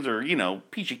 like, things are,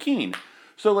 peachy keen.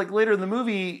 So, like, later in the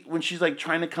movie, when she's, like,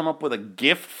 trying to come up with a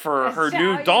gift for her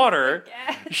new daughter,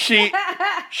 she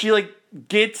like,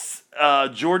 gets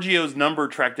Giorgio's number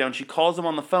tracked down. She calls him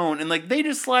on the phone, and, like, they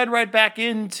just slide right back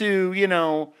into,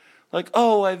 like,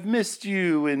 oh, I've missed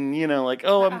you, and, like,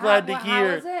 oh, I'm glad to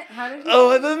hear. How was it?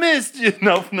 Oh, I've missed you.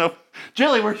 No.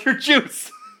 Jelly, where's your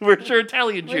juice? Where's your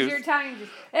Italian juice? Where's your Italian juice?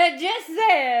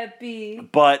 Giuseppe.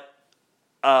 But,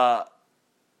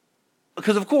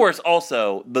 because of course,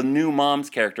 also, the new mom's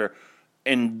character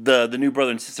and the new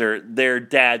brother and sister, their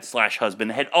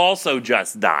dad/husband had also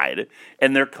just died.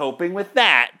 And they're coping with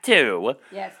that, too.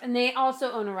 Yes, and they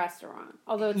also own a restaurant.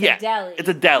 Although it's a deli. It's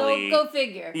a deli. Go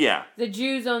figure. Yeah. The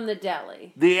Jews own the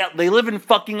deli. They live in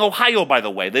fucking Ohio, by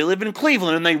the way. They live in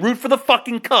Cleveland, and they root for the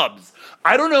fucking Cubs.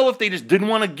 I don't know if they just didn't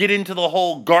want to get into the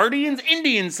whole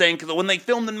Guardians-Indians thing, because when they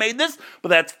filmed and made this, but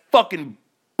that's fucking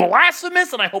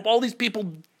blasphemous, and I hope all these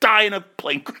people die in a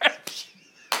plane crash.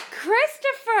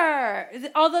 Christopher!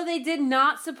 Although they did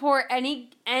not support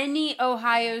any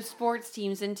Ohio sports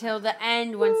teams until the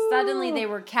end, when suddenly they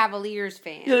were Cavaliers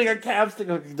fans. Yeah, they got Cavs.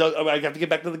 I have to get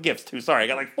back to the gifts, too. Sorry, I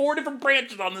got like 4 different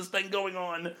branches on this thing going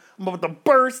on. I'm about to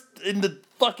burst into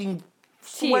fucking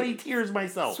sweaty tears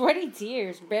myself. Sweaty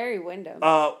tears. Barry Windham.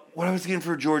 What I was getting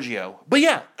for Giorgio. But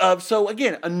yeah, so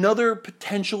again, another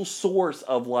potential source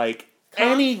of like,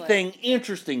 anything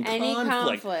interesting,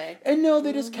 conflict. And no,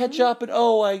 they just catch up and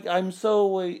I'm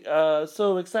so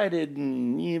excited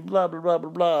and blah blah blah blah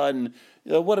blah and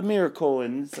what a miracle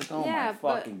and it's like my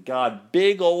fucking god,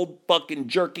 big old fucking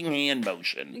jerking hand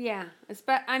motion. Yeah, it's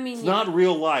not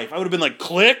real life. I would have been like,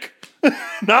 click,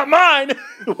 not mine.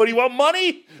 What do you want,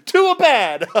 money? Too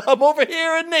bad. I'm over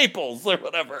here in Naples or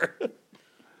whatever.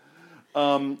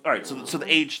 All right, so the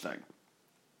age thing.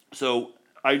 So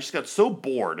I just got so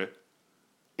bored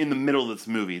in the middle of this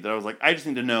movie that I was like, I just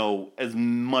need to know as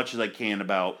much as I can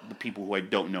about the people who I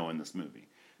don't know in this movie.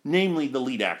 namely the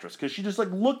lead actress, because she just like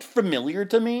looked familiar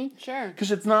to me. Sure.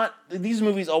 Because it's not, these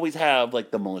movies always have like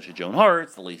the Melissa Joan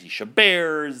Harts, the Lacey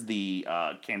Chaberts, the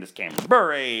Candace Cameron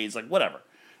Bures, like whatever.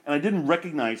 And I didn't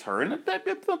recognize her, and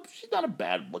she's not a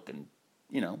bad looking,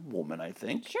 woman, I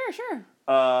think. Sure.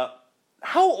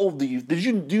 How old do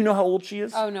you know how old she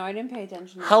is? Oh no, I didn't pay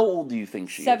attention. How old do you think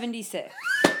she 76. is? 76.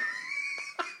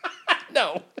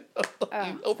 No.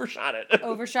 You overshot it.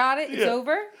 Overshot it? It's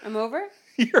over? I'm over?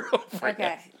 You're over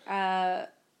it. Okay.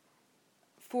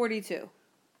 42.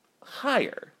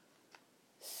 Higher.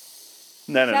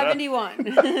 No. 71.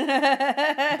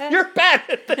 You're bad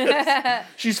at this.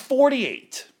 She's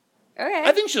 48. Okay.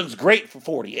 I think she looks great for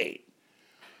 48.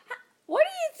 What do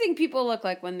you think people look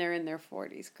like when they're in their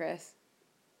 40s, Chris?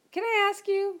 Can I ask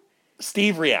you?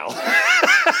 Steve Real.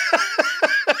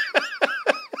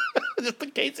 Just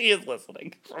in case he is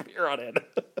listening from here on in.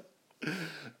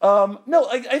 No,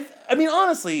 I mean,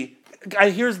 honestly,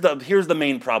 here's the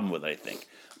main problem with it, I think.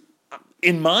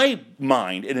 In my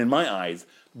mind and in my eyes,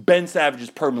 Ben Savage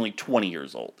is permanently 20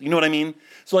 years old. You know what I mean?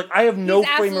 So, like, I have no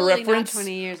frame of reference. Not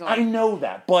 20 years old. I know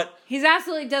that, but... He's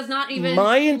absolutely does not even...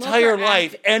 My entire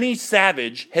life, any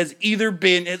Savage has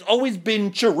always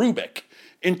been cherubic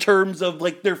in terms of,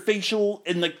 like, their facial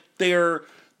and, like, their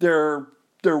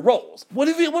roles. What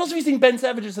else have you seen Ben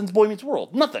Savage since Boy Meets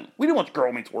World? Nothing. We didn't watch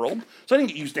Girl Meets World, so I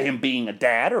didn't get used to him being a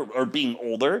dad or being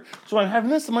older. So I'm having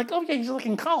this, I'm like, oh yeah, he's like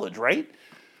in college, right?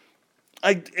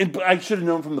 I should have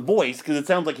known from the voice, because it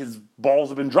sounds like his balls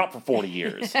have been dropped for 40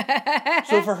 years.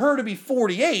 So for her to be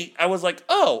 48, I was like,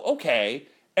 oh, okay.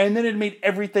 And then it made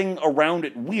everything around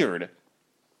it weird.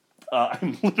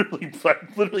 I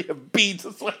literally have beads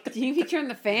of sweat. Do you need to turn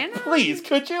the fan on? Please,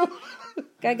 could you?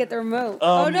 Gotta get the remote.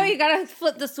 Oh no, you gotta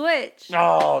flip the switch.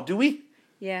 Oh, do we?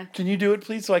 Yeah. Can you do it,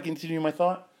 please, so I can continue my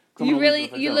thought? You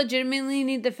legitimately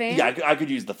need the fan? Yeah, I could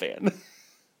use the fan.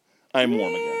 I'm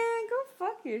warm again. Go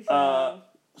fuck yourself.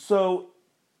 So,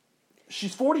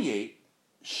 she's 48.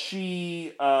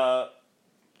 She, had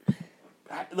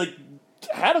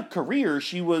a career.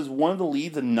 She was one of the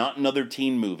leads in Not Another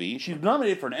Teen Movie. She's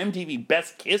nominated for an MTV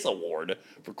Best Kiss Award,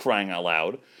 for crying out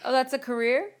loud. Oh, that's a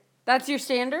career? That's your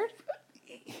standard?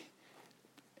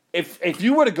 If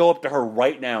you were to go up to her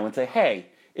right now and say, hey,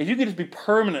 if you could just be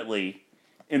permanently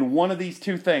in one of these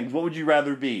two things, what would you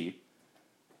rather be?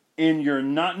 In your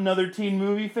Not Another Teen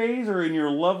Movie phase or in your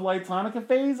Love Lights Hanukkah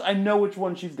phase? I know which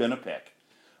one she's going to pick.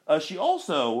 She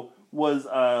also was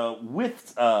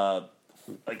with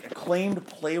acclaimed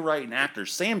playwright and actor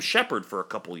Sam Shepard for a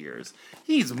couple years.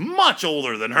 He's much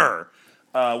older than her,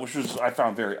 which I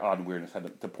found very odd and weird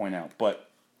to point out. But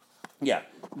yeah,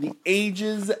 the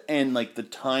ages and like the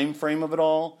time frame of it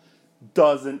all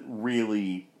doesn't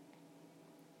really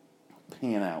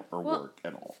pan out or work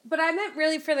at all. But I meant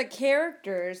really for the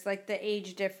characters, like the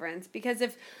age difference. Because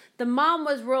if the mom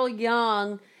was real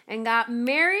young and got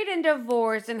married and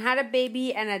divorced and had a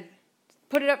baby and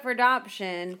put it up for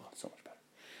adoption, So much better.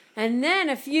 And then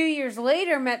a few years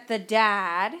later met the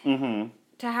dad to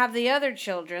have the other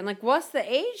children, like what's the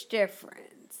age difference?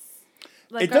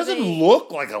 Like, it doesn't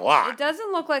look like a lot. It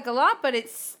doesn't look like a lot, but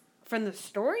it's from the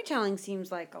storytelling seems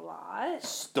like a lot.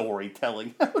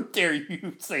 Storytelling? How dare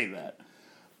you say that?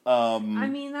 I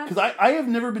mean, that's... Because I have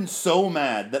never been so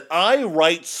mad that I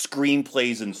write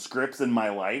screenplays and scripts in my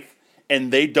life,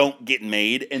 and they don't get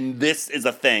made, and this is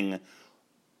a thing.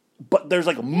 But there's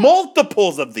like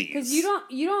multiples of these. Because you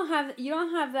don't have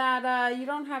that.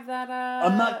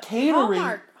 I'm not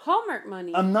catering. Hallmark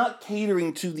money. I'm not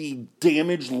catering to the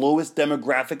damaged lowest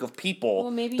demographic of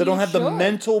people that don't have the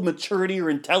mental maturity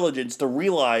or intelligence to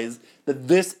realize that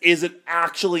this isn't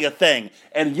actually a thing.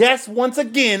 And yes, once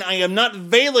again, I am not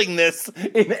veiling this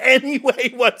in any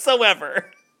way whatsoever.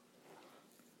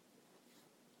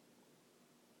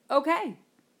 Okay.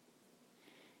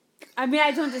 I mean, I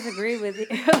don't disagree with you.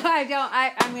 I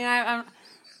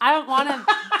don't want to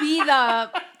be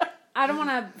I don't want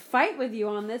to fight with you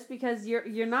on this because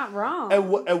you're not wrong.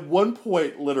 At one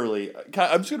point, literally,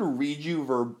 I'm just going to read you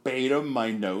verbatim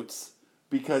my notes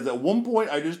because at one point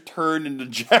I just turned into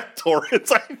Jack Torrance,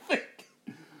 I think.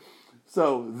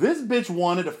 So, this bitch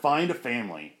wanted to find a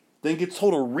family, then gets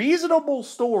told a reasonable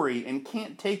story and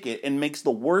can't take it and makes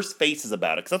the worst faces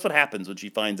about it. Because that's what happens when she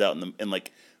finds out in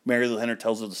like Mary Lou Henner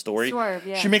tells her the story. Swerve,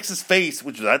 yeah. She makes this face,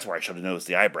 that's where I should have noticed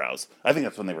the eyebrows. I think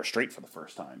that's when they were straight for the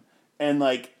first time. And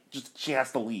like, just she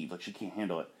has to leave. Like, she can't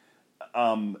handle it.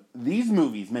 These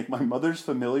movies make my mother's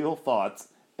familial thoughts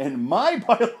and my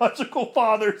biological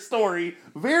father's story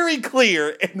very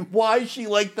clear and why she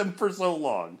liked them for so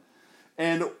long.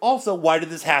 And also, why did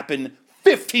this happen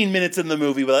 15 minutes in the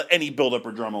movie without any build-up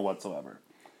or drama whatsoever?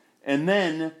 And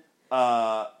then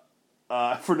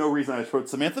For no reason, I wrote,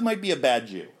 Samantha might be a bad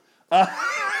Jew.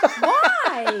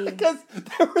 Why? Because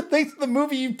there were things in the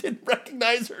movie you didn't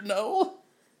recognize or know.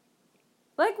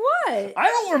 Like what? I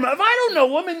don't remember. If I don't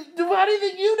know women, how do you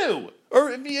think you do?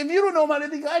 Or if you don't know them, how do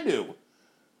you think I do?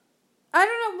 I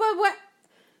don't know, but what?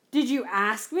 Did you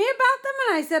ask me about them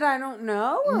and I said I don't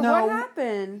know? Or No. what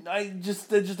happened? I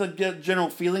just a general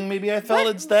feeling maybe I felt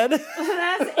instead.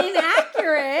 That's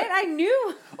inaccurate. I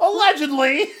knew.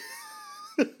 Allegedly.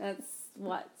 That's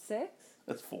what, 6?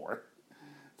 That's 4.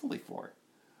 It's only 4.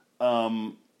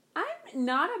 I'm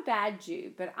not a bad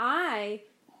Jew, but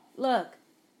look,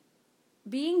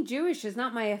 being Jewish is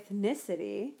not my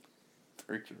ethnicity.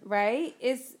 Very true. Right?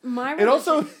 It's my religion. It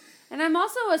also... And I'm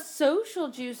also a social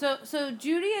Jew. So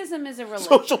Judaism is a religion.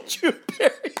 Social Jew,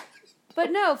 Barry.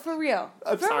 But no, for real.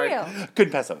 I'm for sorry. real.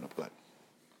 Couldn't pass that one up. Go ahead.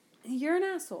 You're an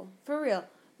asshole. For real.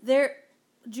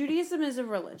 Judaism is a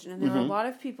religion, and there are a lot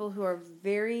of people who are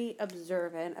very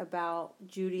observant about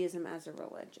Judaism as a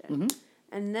religion. Mm-hmm.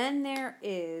 And then there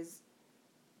is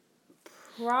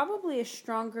probably a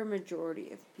stronger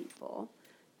majority of people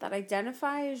that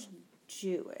identify as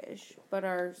Jewish, but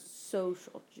are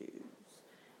social Jews.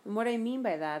 And what I mean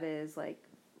by that is, like,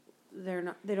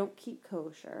 they don't keep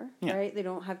kosher, right? They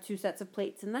don't have 2 sets of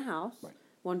plates in the house. Right.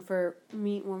 One for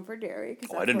meat, one for dairy.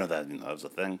 I didn't know that was a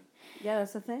thing. Yeah,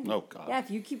 that's the thing. Oh, God. Yeah, if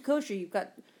you keep kosher, you've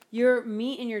got your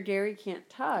meat and your dairy can't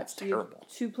touch. That's terrible. You have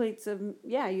 2 plates of,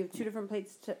 you have 2 different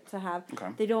plates to have.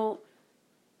 Okay. They don't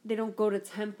go to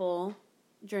temple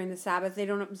during the Sabbath. They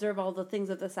don't observe all the things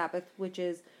of the Sabbath, which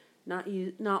is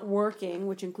not working,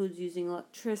 which includes using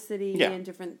electricity and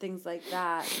different things like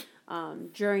that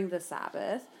during the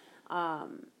Sabbath.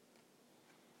 And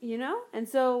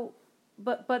so,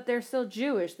 but they're still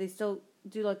Jewish. They still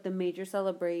do like the major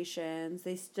celebrations.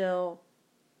 They still,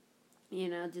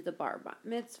 do the bar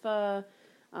mitzvah,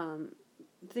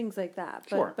 things like that.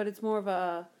 But it's more of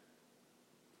a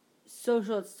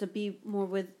social. It's to be more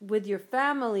with your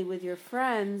family, with your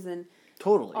friends, and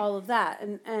totally all of that.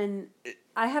 And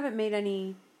I haven't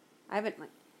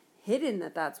hidden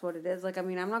that that's what it is. Like, I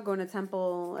mean, I'm not going to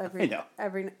temple every,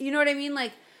 you know what I mean?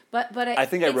 Like, but I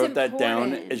think I wrote that down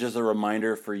important. as just a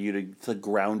reminder for you to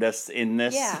ground us in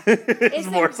this. Yeah. It's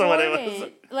more important. So what it was.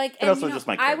 Like, and also just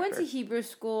my character. I went to Hebrew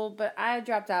school, but I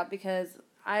dropped out because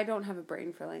I don't have a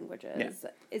brain for languages. Yeah.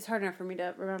 It's hard enough for me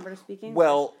to remember to speak English.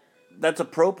 Well, that's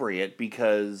appropriate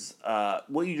because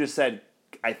what you just said,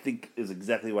 I think, is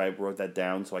exactly why I wrote that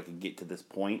down so I could get to this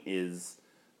point, is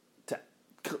to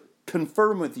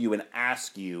confirm with you and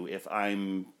ask you if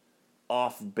I'm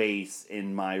off base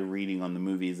in my reading on the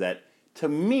movies. That, to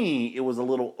me, it was a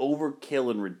little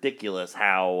overkill and ridiculous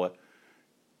how,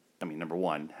 I mean, number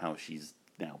one, how she's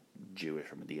now Jewish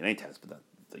from a DNA test, but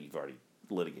that you've already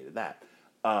litigated that.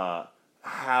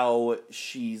 How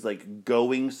she's, like,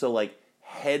 going so, like,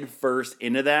 head first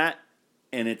into that,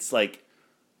 and it's, like,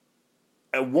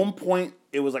 at one point,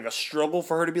 it was, like, a struggle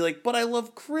for her to be like, but I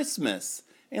love Christmas,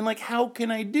 and, like, how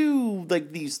can I do,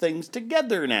 like, these things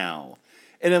together now?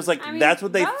 And it was, like, that's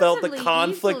what they felt, the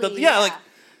conflict of, like...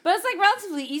 But it's, like,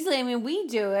 relatively easily. I mean, we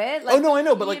do it. Like, oh, no, I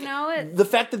know, but, like, the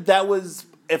fact that was,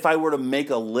 if I were to make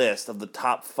a list of the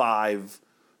top 5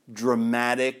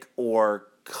 dramatic or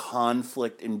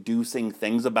conflict-inducing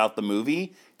things about the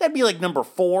movie, that'd be, like, number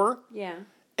 4. Yeah.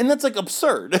 And that's, like,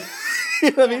 absurd.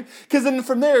 You know what I mean? Because then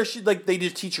from there, they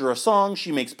just teach her a song,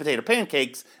 she makes potato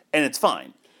pancakes, and it's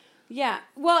fine. Yeah.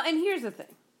 Well, and here's the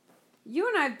thing. You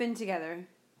and I have been together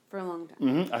for a long time.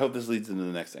 Mm-hmm. I hope this leads into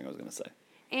the next thing I was going to say.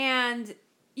 And,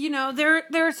 there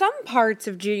are some parts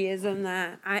of Judaism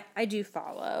that I do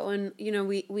follow. And,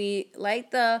 we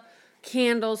light the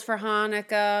candles for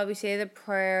Hanukkah. We say the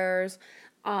prayers.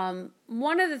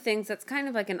 One of the things that's kind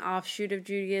of like an offshoot of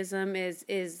Judaism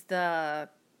is the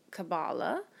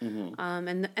Kabbalah,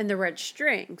 and the red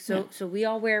string. So we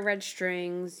all wear red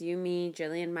strings. You, me,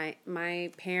 Jillian,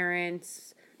 my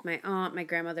parents, my aunt, my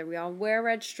grandmother. We all wear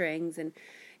red strings, and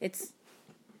it's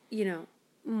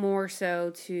more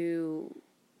so to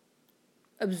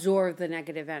absorb the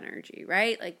negative energy,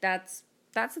 right? Like that's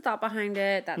the thought behind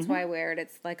it. That's why I wear it.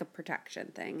 It's like a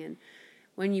protection thing, and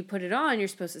when you put it on, you're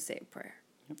supposed to say a prayer,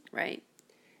 right?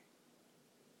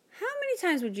 How many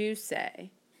times would you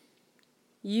say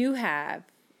you have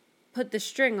put the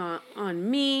string on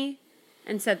me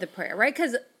and said the prayer, right?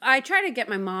 Because I try to get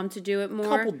my mom to do it more.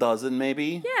 A couple dozen,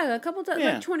 maybe. Yeah, a couple dozen.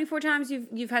 Yeah. Like 24 times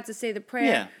you've had to say the prayer.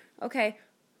 Yeah. Okay.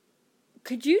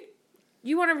 Could you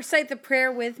want to recite the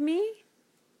prayer with me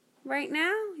right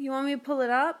now? You want me to pull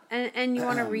it up and you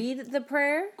want to read the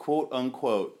prayer? Quote,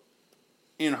 unquote.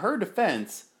 In her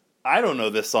defense, I don't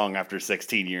know this song after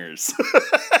 16 years.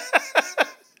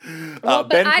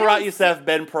 Ben Parat Yosef,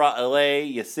 Ben Parat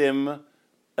Eleh, Yasim.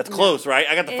 That's close, right?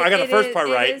 I got the first part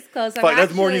right. It is close. Fine,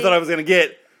 that's more than you thought I was going to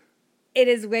get. It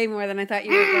is way more than I thought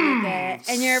you were going to get.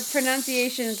 And your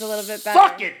pronunciation is a little bit better.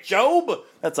 Fuck it, Job!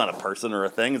 That's not a person or a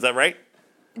thing, is that right?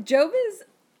 Job is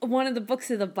one of the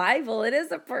books of the Bible. It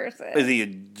is a person. Is he a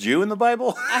Jew in the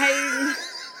Bible? I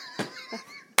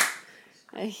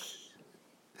hate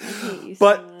you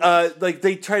but so much.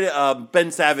 they try to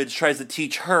Ben Savage tries to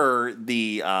teach her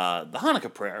the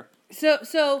Hanukkah prayer.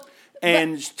 So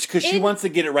and because she wants to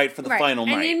get it right for the final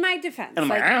night. And in my defense, and I'm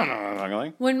like, I don't know what I'm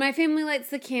going. When my family lights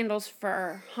the candles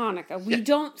for Hanukkah, we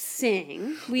don't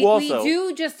sing. We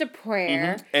do just a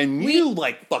prayer. Mm-hmm. And you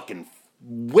fucking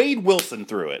Wade Wilson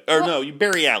through it. Or no, you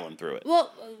Barry Allen through it.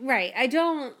 Well, right. I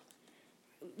don't.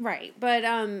 Right. But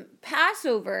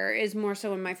Passover is more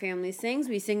so when my family sings.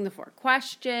 We sing the 4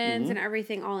 questions and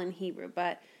everything all in Hebrew.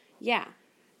 But yeah.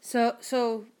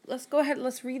 So let's go ahead.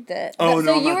 Let's read that. Oh, no,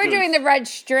 so I'm you not were doing doing the red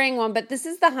string one, but this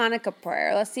is the Hanukkah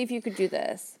prayer. Let's see if you could do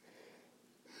this.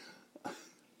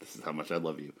 This is how much I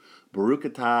love you. Baruch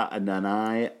atah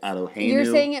Adonai Eloheinu. You're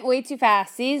saying it way too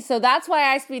fast. See, so that's why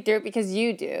I speed through it because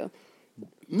you do.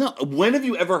 No, when have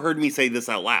you ever heard me say this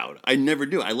out loud? I never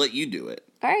do. I let you do it.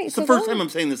 All right, it's the first time I'm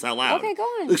saying this out loud. Okay, go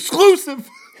on. Exclusive.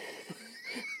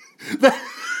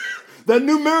 That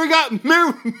new Mary got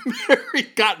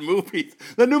movies.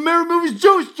 The new Mary movies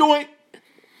Jewish joint.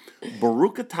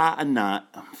 Baruch atah Adonai.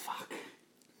 Oh, fuck.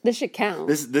 This should count.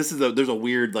 This is there's a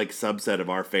weird subset of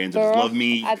our fans that just love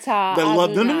me. Atah That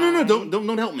love Adonai.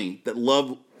 don't help me. That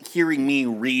love hearing me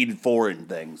read foreign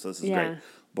things. So this is great.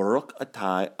 Baruch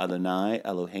atah Adonai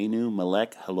Eloheinu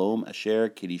melech halom asher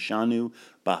kidishanu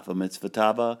b'afa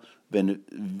mitzvotava.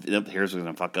 Here's what's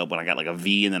gonna fuck up when I got a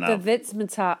V and then a Bavitz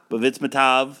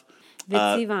Matav.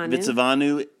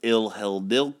 Vitzivanu. Il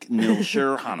Heldilk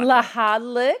Nilshur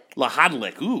Hanukkah.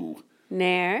 Lahadlik. Ooh.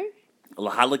 Ner.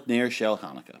 Lahadlik Ner Shel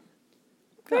Hanukkah.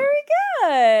 Very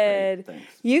good. Thanks.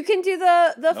 You can do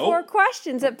the 4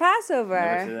 questions at Passover.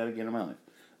 Never say that again in my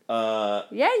life.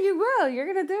 Yeah, you will. You're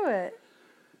gonna do it.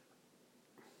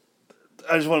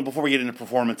 I just want to, before we get into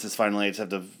performances, finally, I just have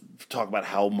to talk about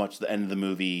how much the end of the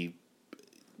movie,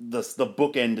 the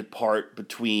bookend part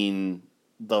between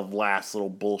the last little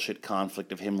bullshit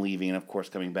conflict of him leaving and, of course,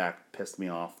 coming back pissed me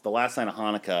off. The last night of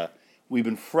Hanukkah, we've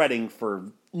been fretting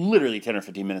for literally 10 or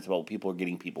 15 minutes about what people are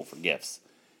getting people for gifts.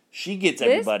 She gets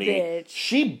everybody. Bitch.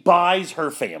 She buys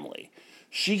her family.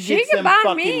 She gets them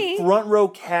fucking front row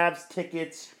Cavs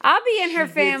tickets. I'll be in her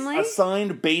family. A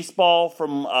signed baseball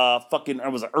from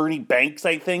was it Ernie Banks,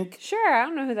 I think. Sure, I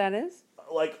don't know who that is.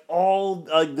 All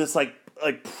this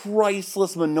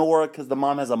priceless menorah because the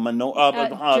mom has a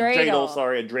dreidel.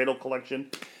 A dreidel collection.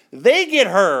 They get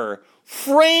her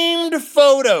framed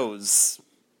photos.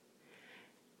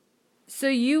 So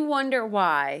you wonder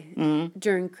why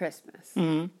during Christmas.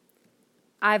 Mm-hmm.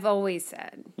 I've always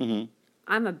said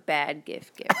I'm a bad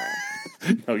gift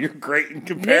giver. No, you're great in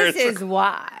comparison. This is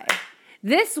why.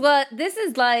 This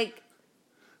is like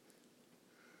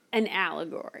an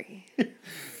allegory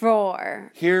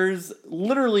for. Here's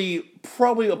literally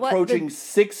probably approaching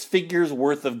 6 figures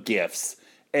worth of gifts,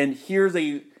 and here is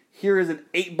an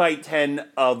 8x10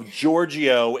 of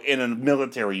Giorgio in a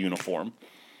military uniform.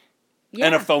 Yeah.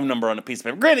 And a phone number on a piece of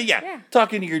paper. Granted,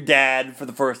 talking to your dad for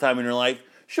the first time in your life,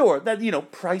 sure,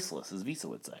 that, priceless, as Visa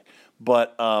would say.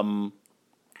 But, I mean...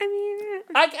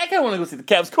 I kind of want to go see the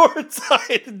Cavs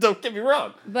courtside, don't get me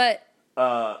wrong. But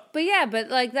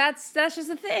that's just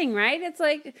the thing, right? It's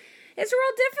it's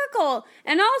real difficult.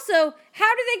 And also,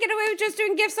 how do they get away with just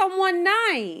doing gifts on one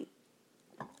night?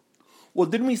 Well,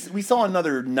 didn't we saw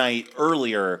another night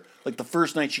earlier, the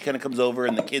first night she kind of comes over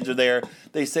and the kids are there.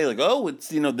 They say oh, it's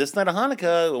this night of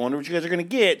Hanukkah. I wonder what you guys are going to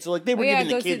get. So they were giving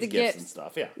the kids gifts and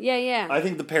stuff. Yeah. Yeah. I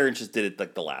think the parents just did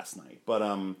it the last night. But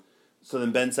so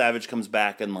then Ben Savage comes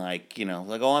back and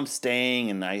oh, I'm staying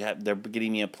and they're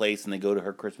getting me a place and they go to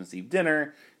her Christmas Eve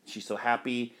dinner. She's so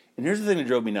happy. And here's the thing that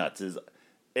drove me nuts is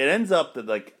it ends up that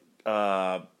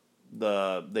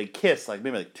they kiss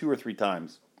maybe 2 or 3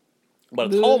 times. But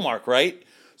it's Hallmark, right?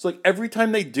 So every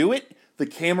time they do it, the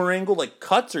camera angle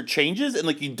cuts or changes,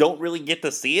 and you don't really get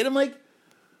to see it. I'm how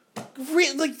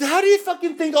do you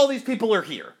fucking think all these people are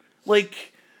here?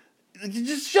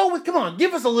 Just show it. Come on,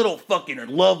 give us a little fucking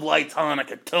Love Lights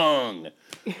Hanukkah tongue.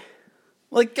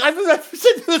 I've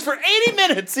said this for 80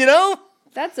 minutes,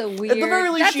 That's a weird. At the very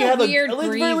least, she had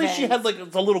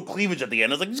grievance. a little cleavage at the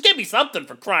end. I was just give me something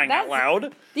for crying out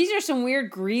loud. These are some weird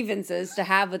grievances to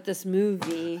have with this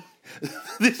movie.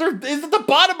 These are at the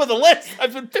bottom of the list.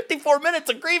 I've been 54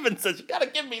 minutes of grievances. You gotta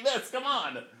give me this. Come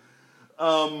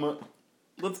on.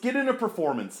 Let's get into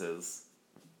performances.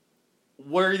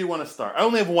 where do you want to start? I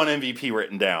only have one MVP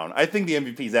written down. I think the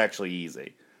MVP is actually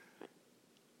easy.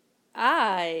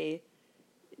 I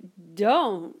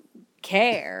don't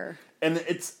care. And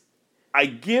I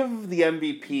give the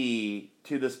MVP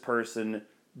to this person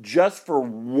just for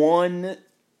one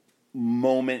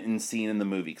moment and scene in the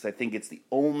movie, because I think it's the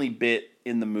only bit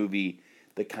in the movie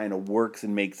that kind of works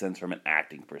and makes sense from an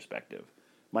acting perspective.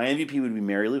 My MVP would be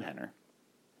Mary Lou Henner,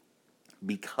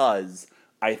 because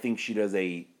I think she does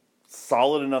a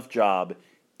solid enough job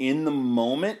in the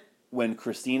moment when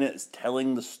Christina is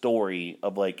telling the story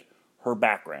of, like, her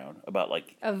background, about,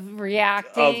 like... Of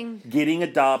reacting. Of getting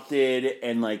adopted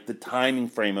and, like, the timing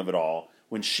frame of it all,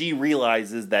 when she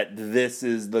realizes that this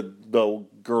is the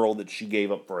girl that she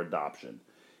gave up for adoption.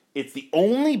 It's the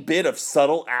only bit of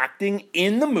subtle acting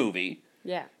in the movie.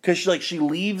 Yeah. Because she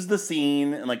leaves the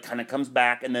scene and, like, kind of comes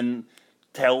back and then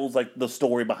tells, like, the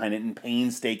story behind it in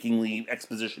painstakingly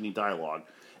exposition-y dialogue.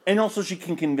 And also she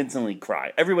can convincingly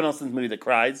cry. Everyone else in the movie that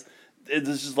cries, it's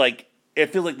just like,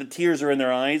 it feels like the tears are in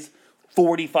their eyes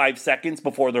 45 seconds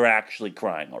before they're actually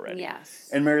crying already. Yes.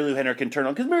 And Mary Lou Henner can turn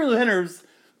on, because Mary Lou Henner's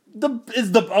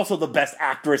also the best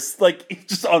actress, like,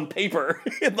 just on paper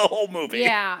in the whole movie.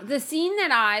 Yeah. The scene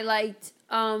that I liked,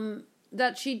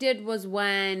 that she did was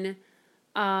when,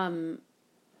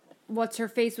 what's her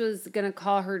face was gonna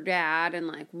call her dad and,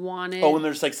 like, wanted... Oh, when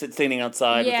they're just, like, standing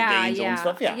outside with the angel and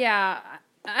stuff? Yeah. Yeah.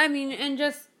 I mean, and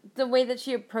just the way that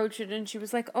she approached it, and she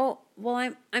was like, oh,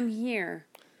 well, I'm here.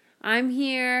 I'm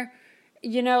here.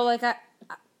 You know, like, I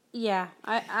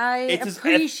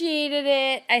appreciated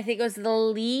it. I think it was the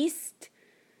least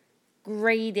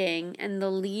grating and the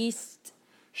least...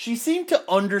 She seemed to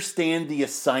understand the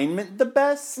assignment the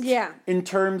best. Yeah. In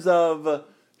terms of,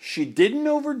 she didn't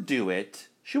overdo it.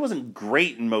 She wasn't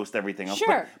great in most everything else.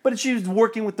 Sure. But she was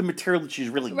working with the material that she's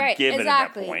really given at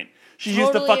that point. She's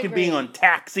used to fucking being on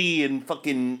Taxi and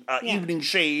fucking Evening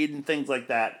Shade and things like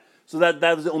that. So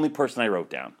that was the only person I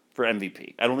wrote down for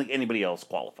MVP. I don't think anybody else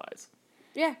qualifies.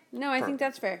 Yeah, no, I think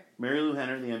that's fair. Mary Lou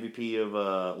Henner, the MVP of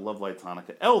Love Lights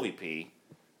Hanukkah. LVP,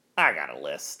 I got a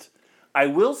list. I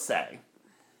will say,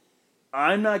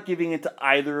 I'm not giving it to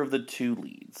either of the two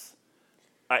leads.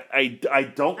 I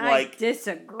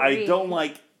disagree. I don't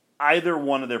like either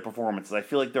one of their performances. I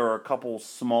feel like there are a couple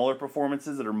smaller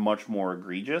performances that are much more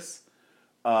egregious.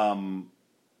 But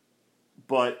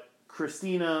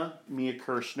Christina, Mia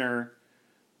Kirshner...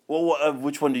 Well,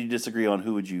 which one did you disagree on?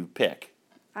 Who would you pick?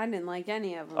 I didn't like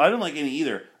any of them. I didn't like any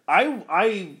either.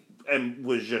 I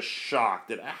was just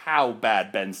shocked at how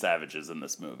bad Ben Savage is in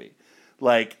this movie.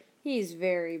 Like, he's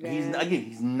very bad.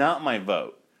 He's not my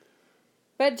vote.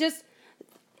 But just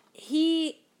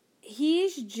he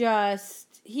was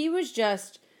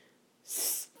just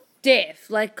stiff,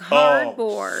 like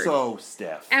cardboard. Oh, so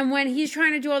stiff. And when he's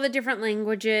trying to do all the different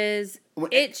languages,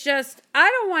 it's just, I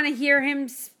don't want to hear him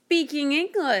speaking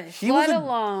English, let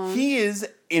alone... He is,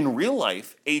 in real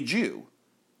life, a Jew.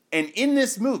 And in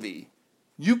this movie,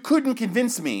 you couldn't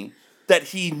convince me that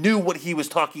he knew what he was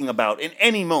talking about in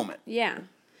any moment. Yeah.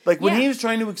 Like, when he was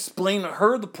trying to explain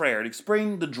her the prayer, and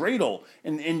explain the dreidel,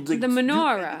 and the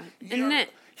menorah,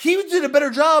 he did a better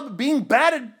job being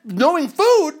bad at knowing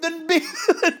food than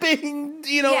being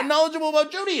knowledgeable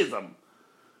about Judaism.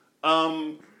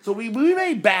 So we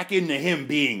may back into him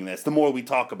being this the more we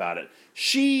talk about it.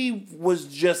 She was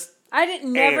just...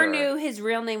 never knew his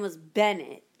real name was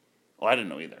Bennett. Oh, I didn't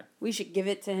know either. We should give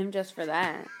it to him just for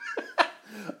that.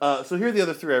 So here are the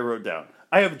other three I wrote down.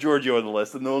 I have Giorgio on the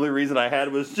list, and the only reason I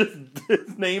had was just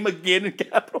his name again in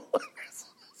capital letters.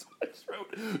 So I just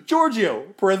wrote Giorgio,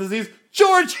 parentheses,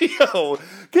 Giorgio!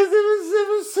 Because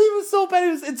it was so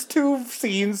bad. It's two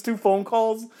scenes, two phone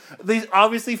calls. They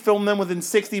obviously filmed them within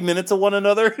 60 minutes of one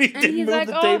another, and he didn't move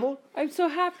the table. I'm so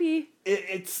happy.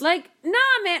 It's... Like, nah,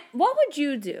 man, what would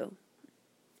you do?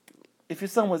 If your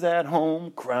son was at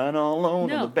home, crying all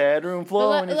alone on the bedroom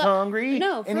floor, and he's hungry,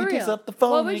 and he picks up the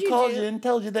phone and he calls you and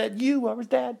tells you that you are his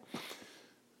dad.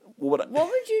 What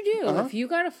would you do if you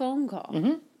got a phone call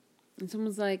and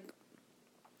someone's like,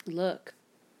 look...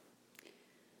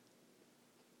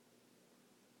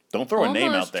 Don't throw a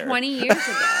name out there. 20 years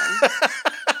ago.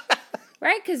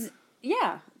 Right? Because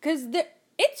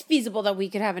it's feasible that we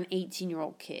could have an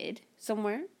 18-year-old kid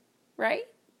somewhere, right?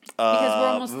 Because we're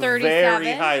almost 37.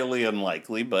 Very highly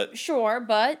unlikely, but... Sure,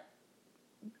 but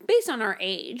based on our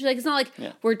age. Like, it's not like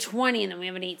we're 20 and then we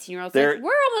have an 18-year-old. Like,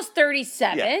 we're almost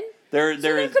 37. Yeah.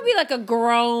 There could be like a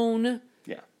grown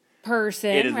person,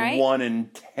 It is right? 1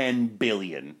 in 10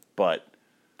 billion, but...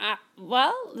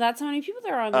 Well, that's how many people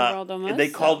there are in the world almost. They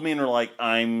called me and were like,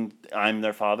 I'm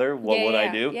their father. What would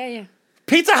I do? Yeah.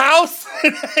 Pizza House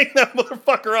and hang that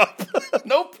motherfucker up.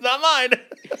 Nope, not mine.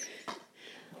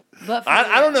 But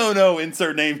I don't know. No,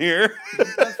 insert name here.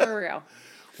 But for real.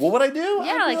 What would I do?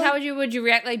 Yeah, like how would you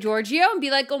react like Giorgio and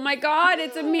be like, oh my God,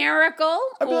 it's a miracle?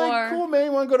 I'd be like, cool, man,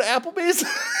 you want to go to Applebee's?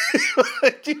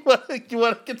 do you want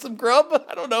to get some grub?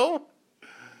 I don't know.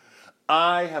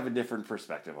 I have a different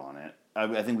perspective on it.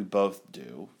 I think we both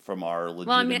do from our legitimate...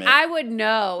 Well, I mean, I would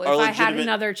know if I had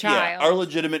another child. Yeah, our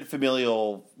legitimate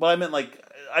familial... Well, I meant like...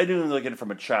 I didn't look at it from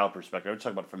a child perspective. I was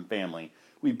talking about it from family.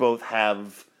 We both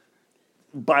have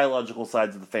biological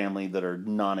sides of the family that are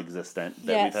non-existent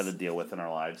that we've had to deal with in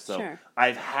our lives. So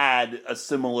I've had a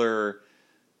similar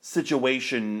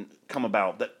situation come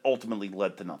about that ultimately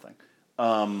led to nothing.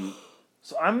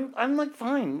 So I'm like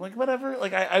fine, like whatever.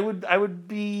 Like I'd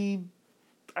be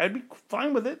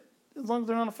fine with it as long as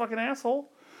they're not a fucking asshole.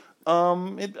 I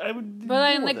would. But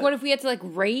then, like, what if we had to like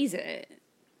raise it?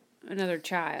 Another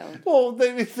child. Well,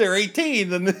 if they're 18,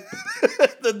 then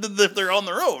if they're on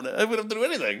their own, I wouldn't have to do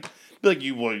anything. Be like,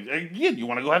 you want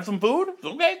to go have some food?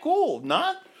 Okay, cool. If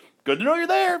not, good to know you're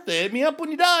there. They hit me up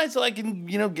when you die so I can,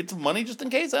 get some money just in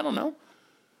case. I don't know.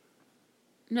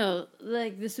 No,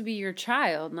 like, this would be your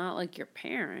child, not like your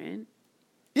parent.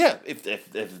 Yeah, if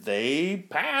they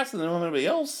pass and they don't have anybody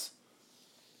else.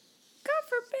 God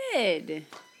forbid.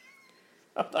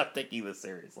 I'm not taking this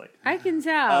seriously. I can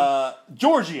tell.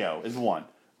 Giorgio is one.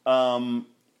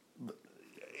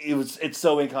 It's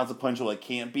so inconsequential it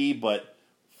can't be, but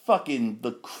fucking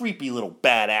the creepy little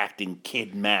bad acting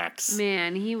kid Max.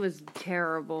 Man, he was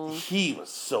terrible. He was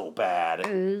so bad.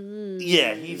 Ooh.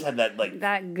 Yeah, he's had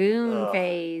that goon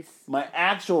face. My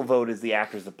actual vote is the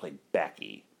actress that played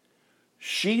Becky.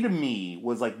 She to me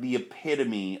was like the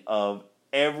epitome of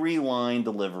every line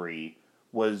delivery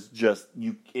was just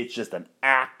it's just an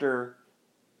actor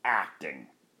acting.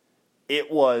 It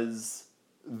was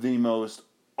the most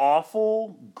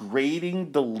awful,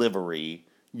 grating delivery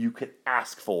you could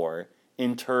ask for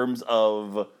in terms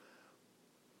of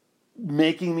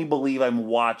making me believe I'm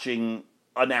watching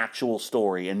an actual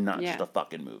story and not just a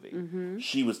fucking movie. Mm-hmm.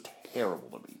 She was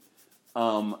terrible to me.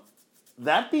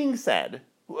 That being said,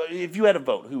 if you had a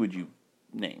vote, who would you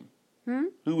name?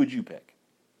 Who would you pick?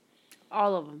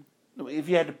 All of them. If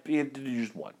you had to do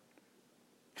just one.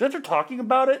 Because after talking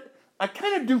about it, I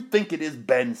kind of do think it is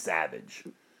Ben Savage.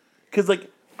 Because,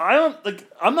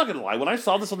 I'm not going to lie. When I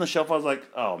saw this on the shelf, I was like,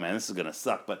 oh, man, this is going to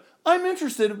suck. But I'm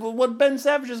interested in what Ben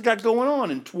Savage has got going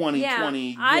on in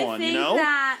 2021,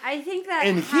 I think that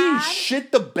and he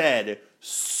shit the bed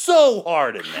so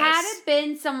hard in this. Had it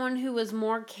been someone who was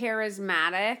more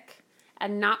charismatic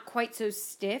and not quite so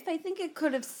stiff, I think it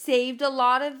could have saved a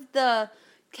lot of the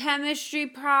chemistry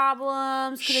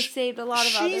problems, could have saved a lot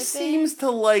of other things. She seems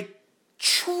to,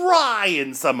 try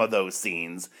in some of those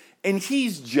scenes. And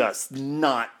he's just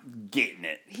not getting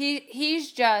it.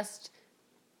 He's just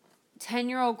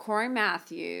 10-year-old Corey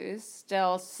Matthews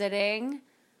still sitting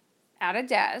at a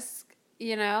desk,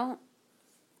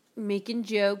 making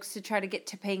jokes to try to get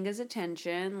Topanga's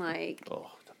attention.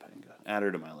 Oh, Topanga. Add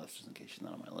her to my list just in case she's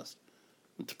not on my list.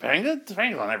 Topanga?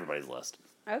 Topanga's on everybody's list.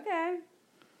 Okay.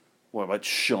 What about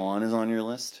Sean is on your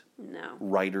list? No.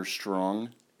 Ryder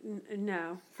Strong?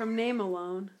 No. From name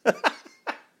alone.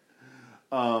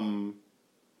 All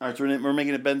right, so we're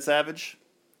making it Ben Savage?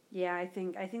 Yeah, I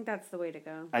think that's the way to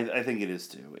go. I think it is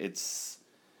too. It's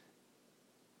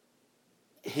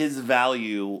his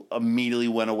value immediately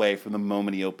went away from the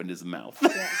moment he opened his mouth.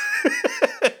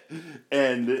 Yeah.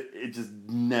 And it just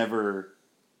never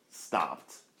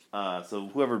stopped. So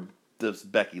whoever this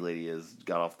Becky lady is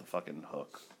got off the fucking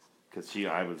hook. Because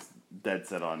I was dead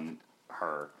set on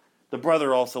her. The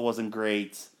brother also wasn't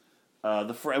great. We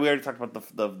already talked about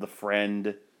the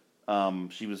friend.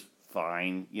 She was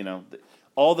fine.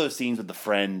 All those scenes with the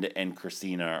friend and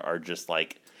Christina are just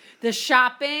like the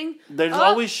shopping. There's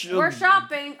always we're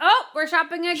shopping. Oh, we're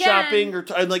shopping again. Shopping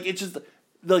it's just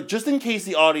just in case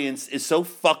the audience is so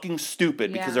fucking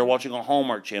stupid because they're watching a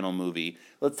Hallmark Channel movie.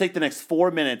 Let's take the next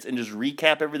 4 minutes and just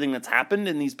recap everything that's happened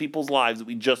in these people's lives that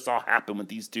we just saw happen with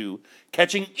these two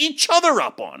catching each other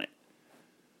up on it.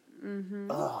 Mm-hmm.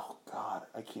 Oh, God.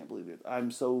 I can't believe it. I'm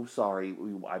so sorry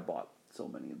I bought so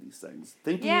many of these things.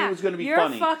 Thinking it was going to be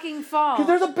funny. Your fucking fault. Because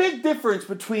there's a big difference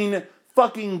between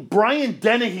fucking Brian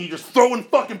Dennehy just throwing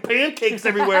fucking pancakes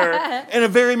everywhere in a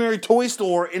Very Merry Toy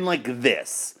Store and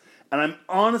this. And I'm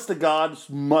honest to God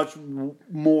much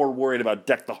more worried about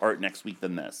Deck the Heart next week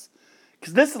than this.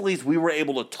 Because this at least we were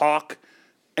able to talk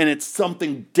and it's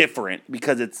something different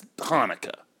because it's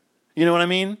Hanukkah. You know what I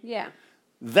mean? Yeah.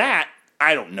 That...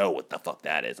 I don't know what the fuck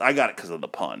that is. I got it because of the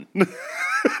pun.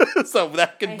 So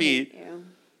that could be...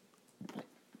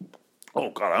 Oh,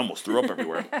 God, I almost threw up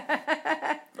everywhere.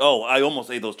 Oh, I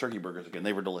almost ate those turkey burgers again.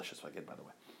 They were delicious, again, by the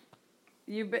way.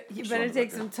 You better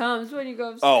take some Tums when you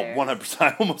go upstairs. Oh, 100%.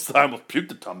 I almost puked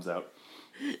the Tums out.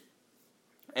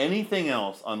 Anything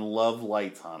else on Love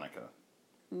Lights Hanukkah?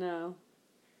 No.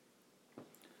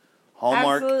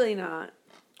 Hallmark? Absolutely not.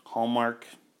 Hallmark?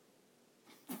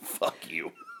 Fuck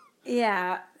you.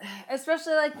 Yeah.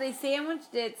 Especially, like, they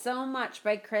sandwiched it so much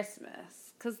by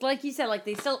Christmas. Because, like you said, like,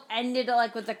 they still ended it,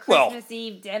 like, with the Christmas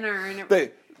Eve dinner.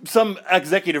 And some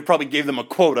executive probably gave them a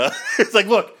quota. It's like,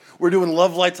 look, we're doing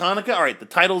Love Lights Hanukkah. All right, the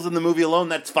titles in the movie alone,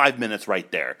 that's 5 minutes right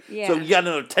there. Yeah. So you got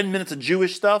another 10 minutes of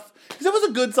Jewish stuff. Because it was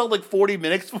a good solid, like, 40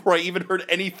 minutes before I even heard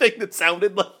anything that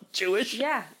sounded like Jewish.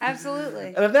 Yeah, absolutely.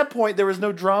 And at that point, there was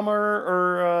no drama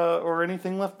or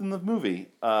anything left in the movie.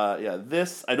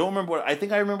 This, I don't remember what, I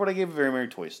think I remember what I gave A Very Merry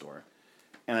Toy Store.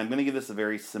 And I'm going to give this a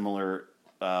very similar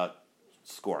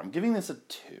score. I'm giving this a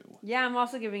 2. Yeah, I'm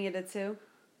also giving it a 2.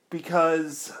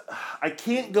 Because I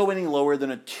can't go any lower than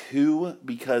a 2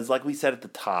 because, like we said at the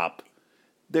top,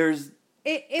 there's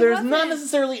not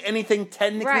necessarily anything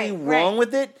technically wrong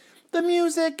with it. The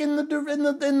music and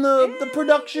the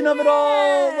production of it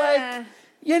all, like,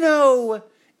 you know,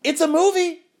 it's a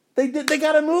movie. They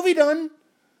got a movie done,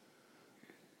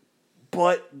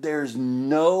 but there's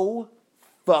no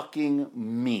fucking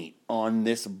meat on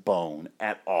this bone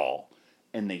at all.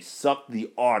 And they suck the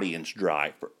audience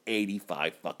dry for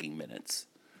 85 fucking minutes.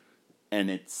 And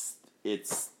it's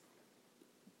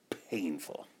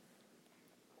painful.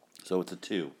 So it's a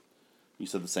 2. You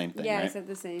said the same thing, yeah, right? I said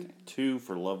the same. 2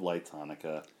 for Love Lights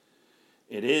Hanukkah.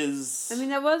 It is... I mean,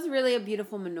 that was really a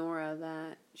beautiful menorah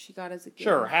that she got as a gift.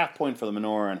 Sure, half point for the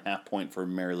menorah and half point for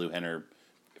Mary Lou Henner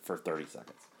for 30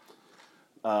 seconds.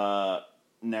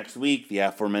 Next week, the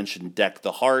aforementioned Deck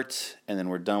the Heart, and then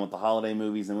we're done with the holiday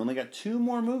movies. And we only got 2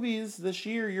 more movies this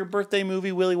year. Your birthday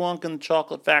movie, Willy Wonka and the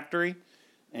Chocolate Factory.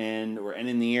 And we're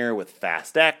ending the year with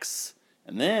Fast X.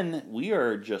 And then we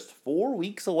are just 4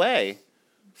 weeks away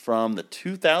from the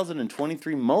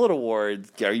 2023 Mullet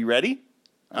Awards. Are you ready?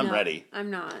 I'm ready.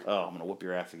 I'm not. Oh, I'm going to whoop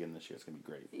your ass again this year. It's going to be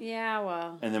great. Yeah,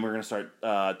 well. And then we're going to start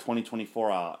 2024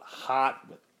 out hot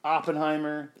with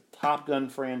Oppenheimer, the Top Gun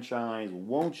franchise,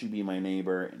 Won't You Be My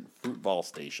Neighbor, and Fruitvale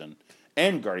Station,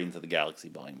 and Guardians of the Galaxy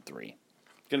Volume 3.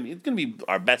 It's gonna be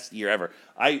our best year ever.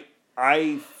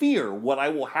 I fear what I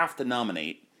will have to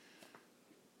nominate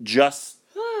just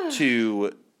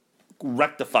to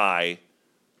rectify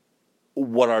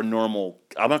what our normal...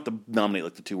 I'm going to have to nominate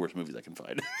like the 2 worst movies I can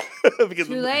find. Because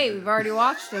too late. We've already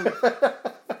watched them for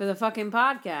the fucking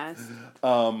podcast.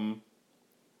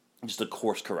 Just to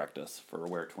course correct us for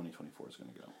where 2024 is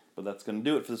going to go. But that's going to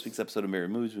do it for this week's episode of Merry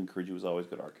Movies. We encourage you, as always,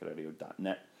 go to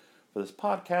arcadeaudio.net for this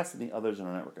podcast and the others in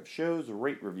our network of shows.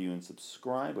 Rate, review, and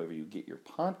subscribe wherever you get your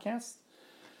podcasts.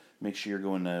 Make sure you're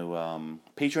going to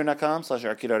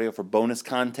patreon.com/arcadeaudio for bonus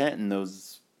content and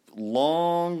those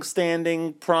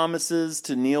long-standing promises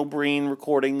to Neil Breen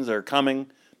recordings are coming.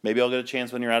 Maybe I'll get a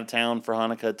chance when you're out of town for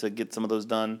Hanukkah to get some of those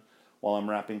done while I'm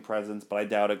wrapping presents, but I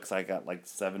doubt it because I got like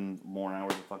 7 more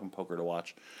hours of fucking poker to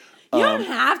watch. You don't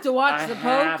have to watch the poker.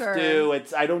 I have to.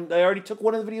 I already took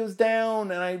one of the videos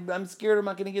down, and I'm scared I'm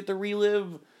not going to get to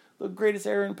relive the greatest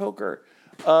era in poker.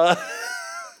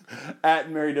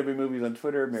 At Mary W. Movies on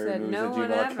Twitter,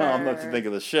 marymovies@gmail.com. That's the thing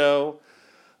of the show.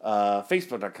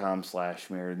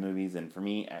 Facebook.com/MarriedMovies, and for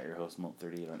me, at your host,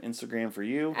 Molt38 on Instagram for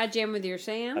you. At Jam with Your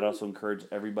Sam. I'd also encourage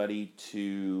everybody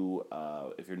to,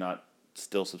 if you're not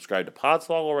still subscribed to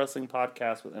Podswoggle Wrestling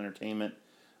Podcast with Entertainment,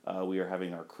 we are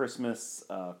having our Christmas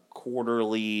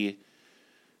quarterly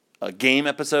game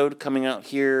episode coming out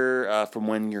here from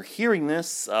when you're hearing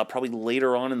this, probably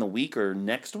later on in the week or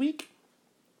next week.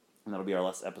 And that'll be our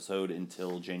last episode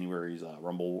until January's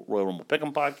Royal Rumble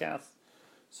Pick'em podcast.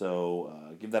 So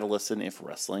give that a listen if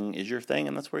wrestling is your thing,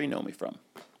 and that's where you know me from.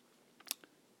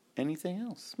 Anything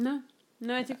else? No,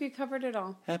 I think we covered it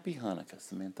all. Happy Hanukkah,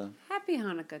 Samantha. Happy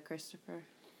Hanukkah, Christopher.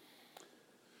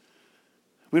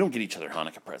 We don't get each other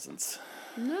Hanukkah presents.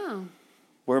 No.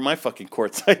 Where are my fucking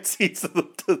courtside seats of the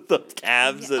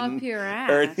Cavs and up your ass.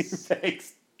 Ernie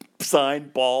Banks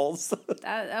signed balls?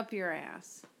 Up your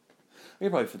ass. I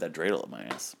could probably fit that dreidel up my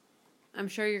ass. I'm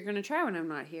sure you're going to try when I'm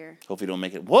not here. Hopefully you don't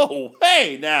make it. Whoa,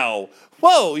 hey, now.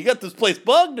 Whoa, you got this place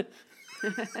bugged?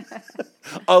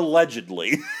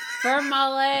 Allegedly. For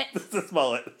Mullet. This is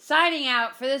Mullet. Signing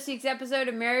out for this week's episode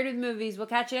of Married with Movies. We'll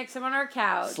catch you next time on our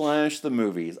couch. / the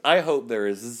movies. I hope there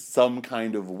is some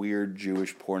kind of weird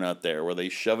Jewish porn out there where they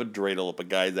shove a dreidel up a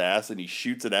guy's ass and he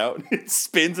shoots it out and it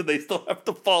spins and they still have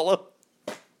to follow.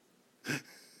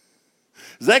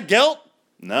 Is that gelt?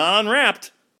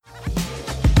 Non-wrapped.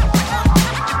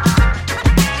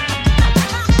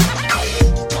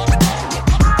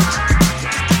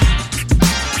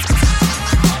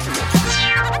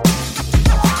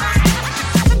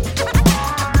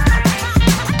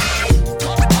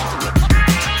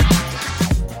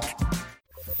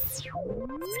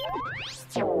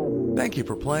 Thank you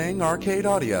for playing Arcade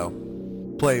Audio.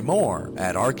 Play more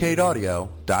at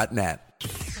arcadeaudio.net.